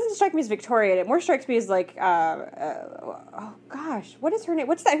doesn't strike me as Victorian. It more strikes me as, oh, gosh, what is her name?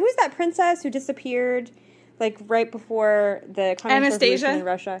 Who's that princess who disappeared... right before the Communist Revolution in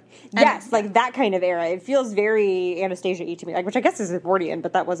Russia. Yes, that kind of era. It feels very Anastasia-y to me, which I guess is Edwardian,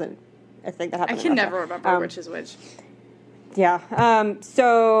 but that wasn't a thing that happened I can never remember which is which. Yeah.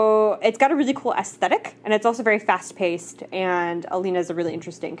 So it's got a really cool aesthetic, and it's also very fast-paced, and Alina's a really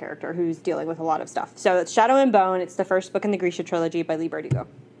interesting character who's dealing with a lot of stuff. So it's Shadow and Bone. It's the first book in the Grisha trilogy by Leigh Bardugo.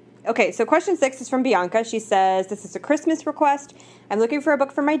 Okay, so question 6 is from Bianca. She says, this is a Christmas request. I'm looking for a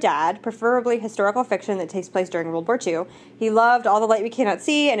book for my dad, preferably historical fiction that takes place during World War II. He loved All the Light We Cannot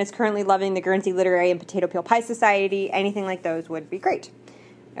See and is currently loving the Guernsey Literary and Potato Peel Pie Society. Anything like those would be great.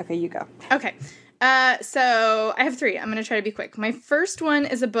 Okay, you go. Okay. So I have three. I'm going to try to be quick. My first one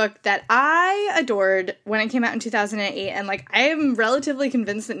is a book that I adored when it came out in 2008. And like, I am relatively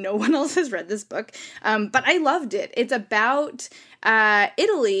convinced that no one else has read this book. But I loved it. It's about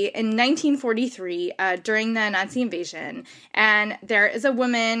Italy in 1943 during the Nazi invasion, and there is a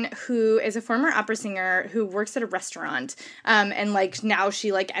woman who is a former opera singer who works at a restaurant, and like now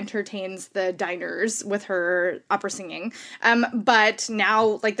she like entertains the diners with her opera singing, but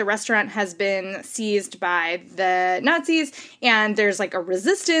now like the restaurant has been seized by the Nazis, and there's like a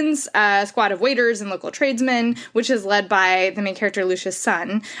resistance squad of waiters and local tradesmen, which is led by the main character Lucia's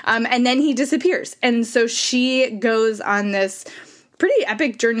son, and then he disappears, and so she goes on this pretty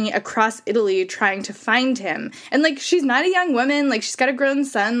epic journey across Italy trying to find him. And, like, she's not a young woman. Like, she's got a grown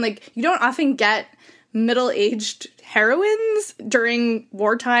son. Like, you don't often get middle-aged heroines during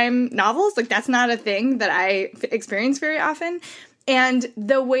wartime novels. Like, that's not a thing that I experience very often. And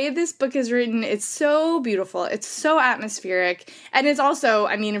the way this book is written, it's so beautiful. It's so atmospheric. And it's also,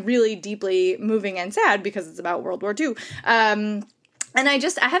 I mean, really deeply moving and sad because it's about World War II. And I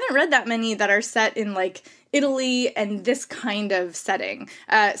haven't read that many that are set in, like, Italy and this kind of setting.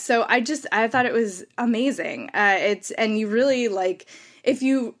 So I thought it was amazing. And you really, like,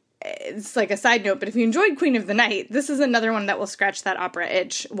 it's like a side note, but if you enjoyed Queen of the Night, this is another one that will scratch that opera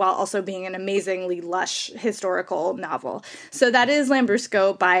itch while also being an amazingly lush historical novel. So that is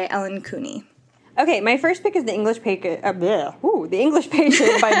Lambrusco by Ellen Cooney. Okay, my first pick is The English Patient by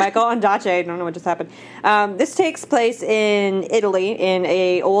Michael Ondaatje. I don't know what just happened. This takes place in Italy in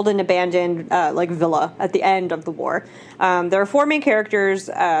a old and abandoned villa at the end of the war. There are four main characters.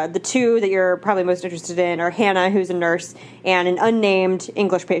 The two that you're probably most interested in are Hannah, who's a nurse, and an unnamed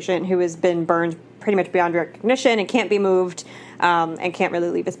English patient who has been burned pretty much beyond recognition and can't be moved. And can't really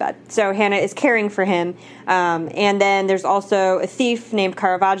leave his bed. So Hannah is caring for him. And then there's also a thief named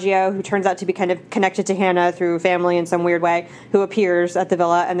Caravaggio who turns out to be kind of connected to Hannah through family in some weird way, who appears at the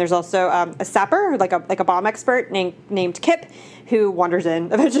villa. And there's also a sapper, like a bomb expert named Kip, who wanders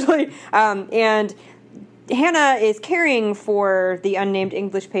in eventually. And Hannah is caring for the unnamed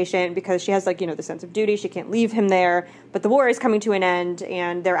English patient because she has, the sense of duty. She can't leave him there. But the war is coming to an end,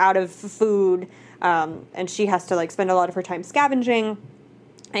 and they're out of food. And she has to, spend a lot of her time scavenging.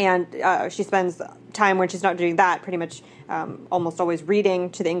 And she spends time when she's not doing that pretty much almost always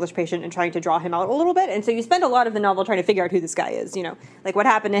reading to the English patient and trying to draw him out a little bit. And so you spend a lot of the novel trying to figure out who this guy is, what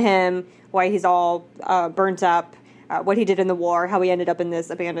happened to him, why he's all burnt up, what he did in the war, how he ended up in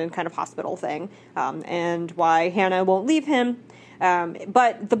this abandoned kind of hospital thing, and why Hannah won't leave him.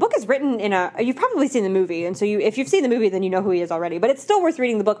 But the book is written you've probably seen the movie, and so if you've seen the movie, then you know who he is already. But it's still worth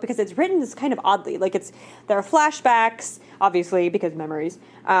reading the book because it's written this kind of oddly. There are flashbacks, obviously, because memories,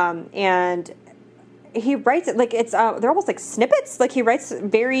 and he writes it they're almost like snippets. He writes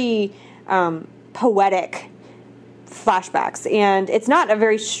very poetic flashbacks, and it's not a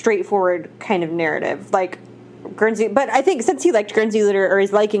very straightforward kind of narrative. Guernsey, but I think since he liked Guernsey or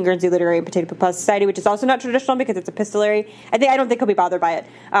is liking Guernsey Literary and Potato Papa Society, which is also not traditional because it's epistolary, I don't think he'll be bothered by it.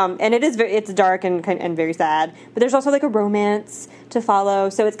 And it's dark and very sad, but there's also a romance to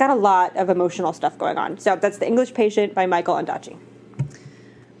follow, so it's got a lot of emotional stuff going on. So that's The English Patient by Michael Ondaatje.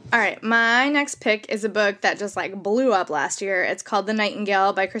 All right, my next pick is a book that just blew up last year. It's called The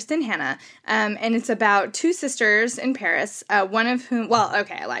Nightingale by Kristen Hanna, and it's about two sisters in Paris, one of whom,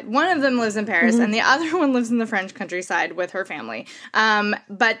 I lied. One of them lives in Paris, and the other one lives in the French countryside with her family.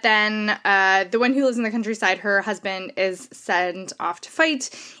 But then the one who lives in the countryside, her husband is sent off to fight,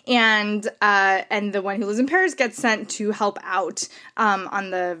 and the one who lives in Paris gets sent to help out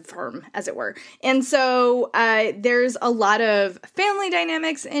on the farm, as it were. And so there's a lot of family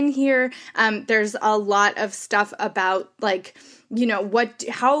dynamics in here. There's a lot of stuff about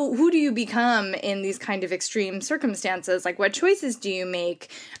who do you become in these kind of extreme circumstances? What choices do you make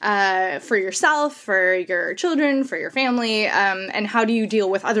for yourself, for your children, for your family, and how do you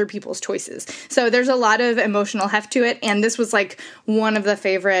deal with other people's choices? So there's a lot of emotional heft to it, and this was one of the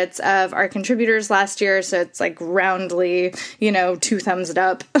favorites of our contributors last year, so it's roundly, 2 thumbs it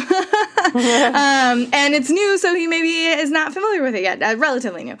up. And it's new, so he maybe is not familiar with it yet,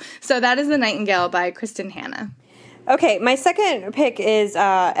 relatively new. So that is The Nightingale by Kristen Hanna. Okay, my second pick is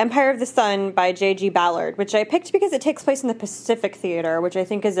Empire of the Sun by J.G. Ballard, which I picked because it takes place in the Pacific Theater, which I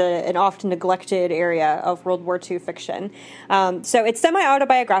think is an often neglected area of World War II fiction. So it's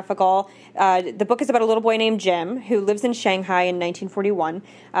semi-autobiographical. The book is about a little boy named Jim who lives in Shanghai in 1941,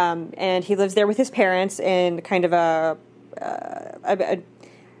 and he lives there with his parents in kind of a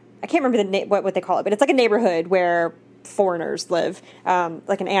I can't remember what they call it, but it's a neighborhood where foreigners live,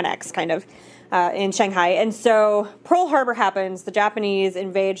 like an annex kind of. In Shanghai. And so Pearl Harbor happens, the Japanese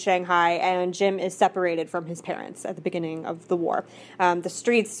invade Shanghai, and Jim is separated from his parents at the beginning of the war. The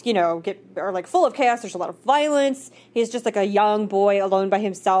streets, are like full of chaos. There's a lot of violence. He's just like a young boy alone by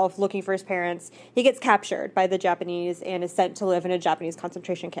himself looking for his parents. He gets captured by the Japanese and is sent to live in a Japanese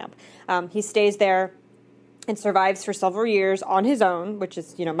concentration camp. He stays there and survives for several years on his own, which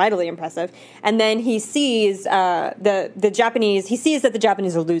is, mightily impressive. And then he sees the Japanese. He sees that the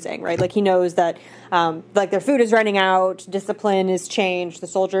Japanese are losing, right? Like he knows that their food is running out, discipline is changed, the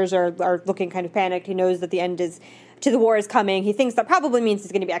soldiers are looking kind of panicked. He knows that the end to the war is coming. He thinks that probably means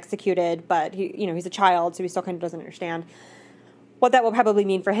he's going to be executed, but he's a child, so he still kind of doesn't understand what that will probably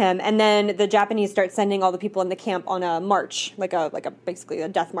mean for him. And then the Japanese start sending all the people in the camp on a march, basically a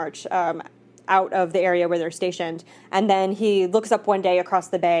death march, out of the area where they're stationed. And then he looks up one day across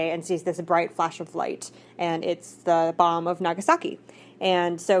the bay and sees this bright flash of light, and it's the bomb of Nagasaki.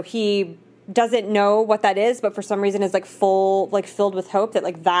 And so he doesn't know what that is, but for some reason is filled with hope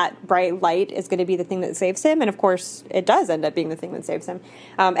that that bright light is going to be the thing that saves him. And of course it does end up being the thing that saves him.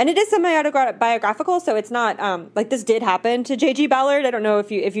 And it is semi-autobiographical, so it's not this did happen to J.G. Ballard. I don't know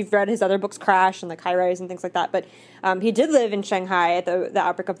if you've read his other books, Crash and High Rise and things like that, but he did live in Shanghai at the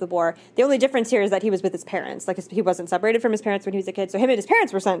outbreak of the war. The only difference here is that he was with his parents. He wasn't separated from his parents when he was a kid, so him and his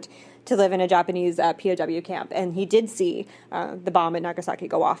parents were sent to live in a Japanese POW camp, and he did see the bomb at Nagasaki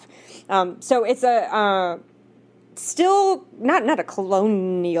go off. So it's still not a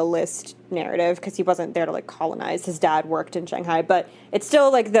colonialist narrative, because he wasn't there to colonize. His dad worked in Shanghai, but it's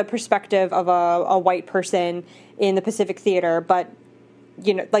still the perspective of a white person in the Pacific Theater. But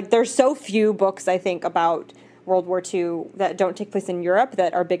there's so few books, I think, about World War II that don't take place in Europe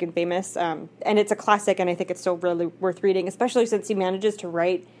that are big and famous. And it's a classic, and I think it's still really worth reading, especially since he manages to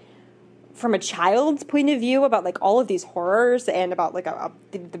write from a child's point of view about all of these horrors and about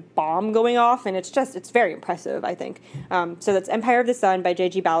the bomb going off, and it's very impressive, I think. So that's Empire of the Sun by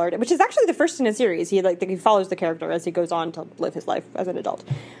J.G. Ballard, which is actually the first in a series. He follows the character as he goes on to live his life as an adult.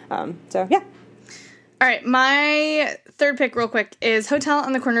 So yeah. All right, my third pick real quick is Hotel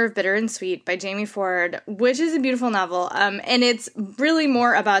on the Corner of Bitter and Sweet by Jamie Ford, which is a beautiful novel. And it's really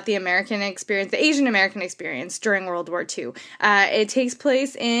more about the American experience, the Asian American experience during World War II. It takes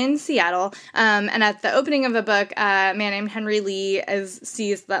place in Seattle. And at the opening of the book, a man named Henry Lee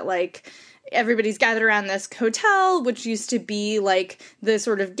sees that everybody's gathered around this hotel, which used to be the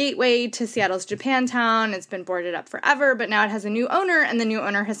sort of gateway to Seattle's Japantown. It's been boarded up forever, but now it has a new owner, and the new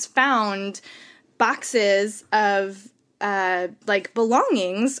owner has found boxes of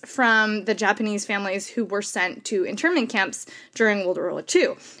belongings from the Japanese families who were sent to internment camps during World War II,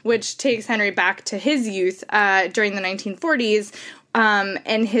 which takes Henry back to his youth during the 1940s.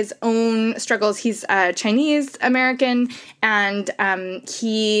 And his own struggles. He's Chinese American, and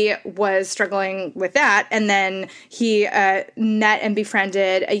he was struggling with that. And then he met and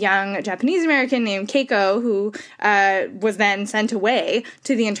befriended a young Japanese American named Keiko, who was then sent away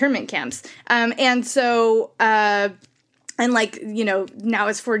to the internment camps. And so, now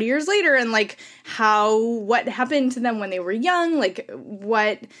it's 40 years later, and what happened to them when they were young,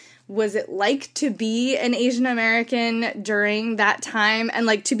 what was it like to be an Asian American during that time,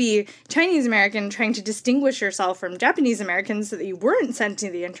 and to be Chinese American, trying to distinguish yourself from Japanese Americans so that you weren't sent to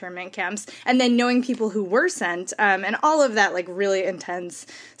the internment camps, and then knowing people who were sent, and all of that really intense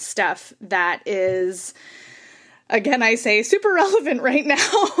stuff that is, again, I say super relevant right now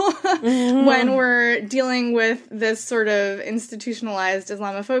when we're dealing with this sort of institutionalized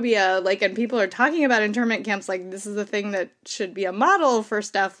Islamophobia, and people are talking about internment camps this is the thing that should be a model for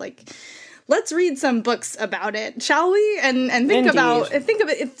stuff. Let's read some books about it, shall we? And think about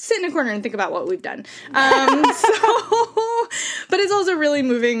it, sit in a corner and think about what we've done. But it's also a really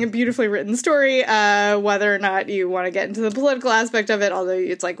moving, beautifully written story, whether or not you want to get into the political aspect of it, although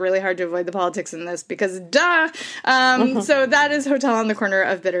it's really hard to avoid the politics in this because duh. So that is Hotel on the Corner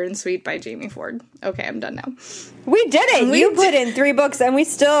of Bitter and Sweet by Jamie Ford. Okay, I'm done now. We did it. You put in 3 books and we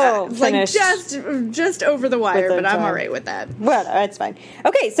still finished. Just over the wire, but I'm all right with that. Well, that's fine.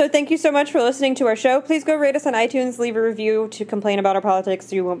 Okay, so thank you so much for listening to our show. Please go rate us on iTunes, leave a review to complain about our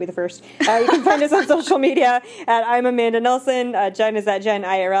politics. You won't be the first. You can find us on social media at I'm Amanda Nelson. Jen is at Jen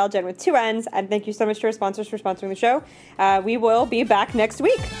IRL, Jen with 2 N's. And thank you so much to our sponsors for sponsoring the show. We will be back next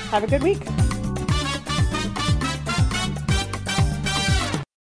week. Have a good week.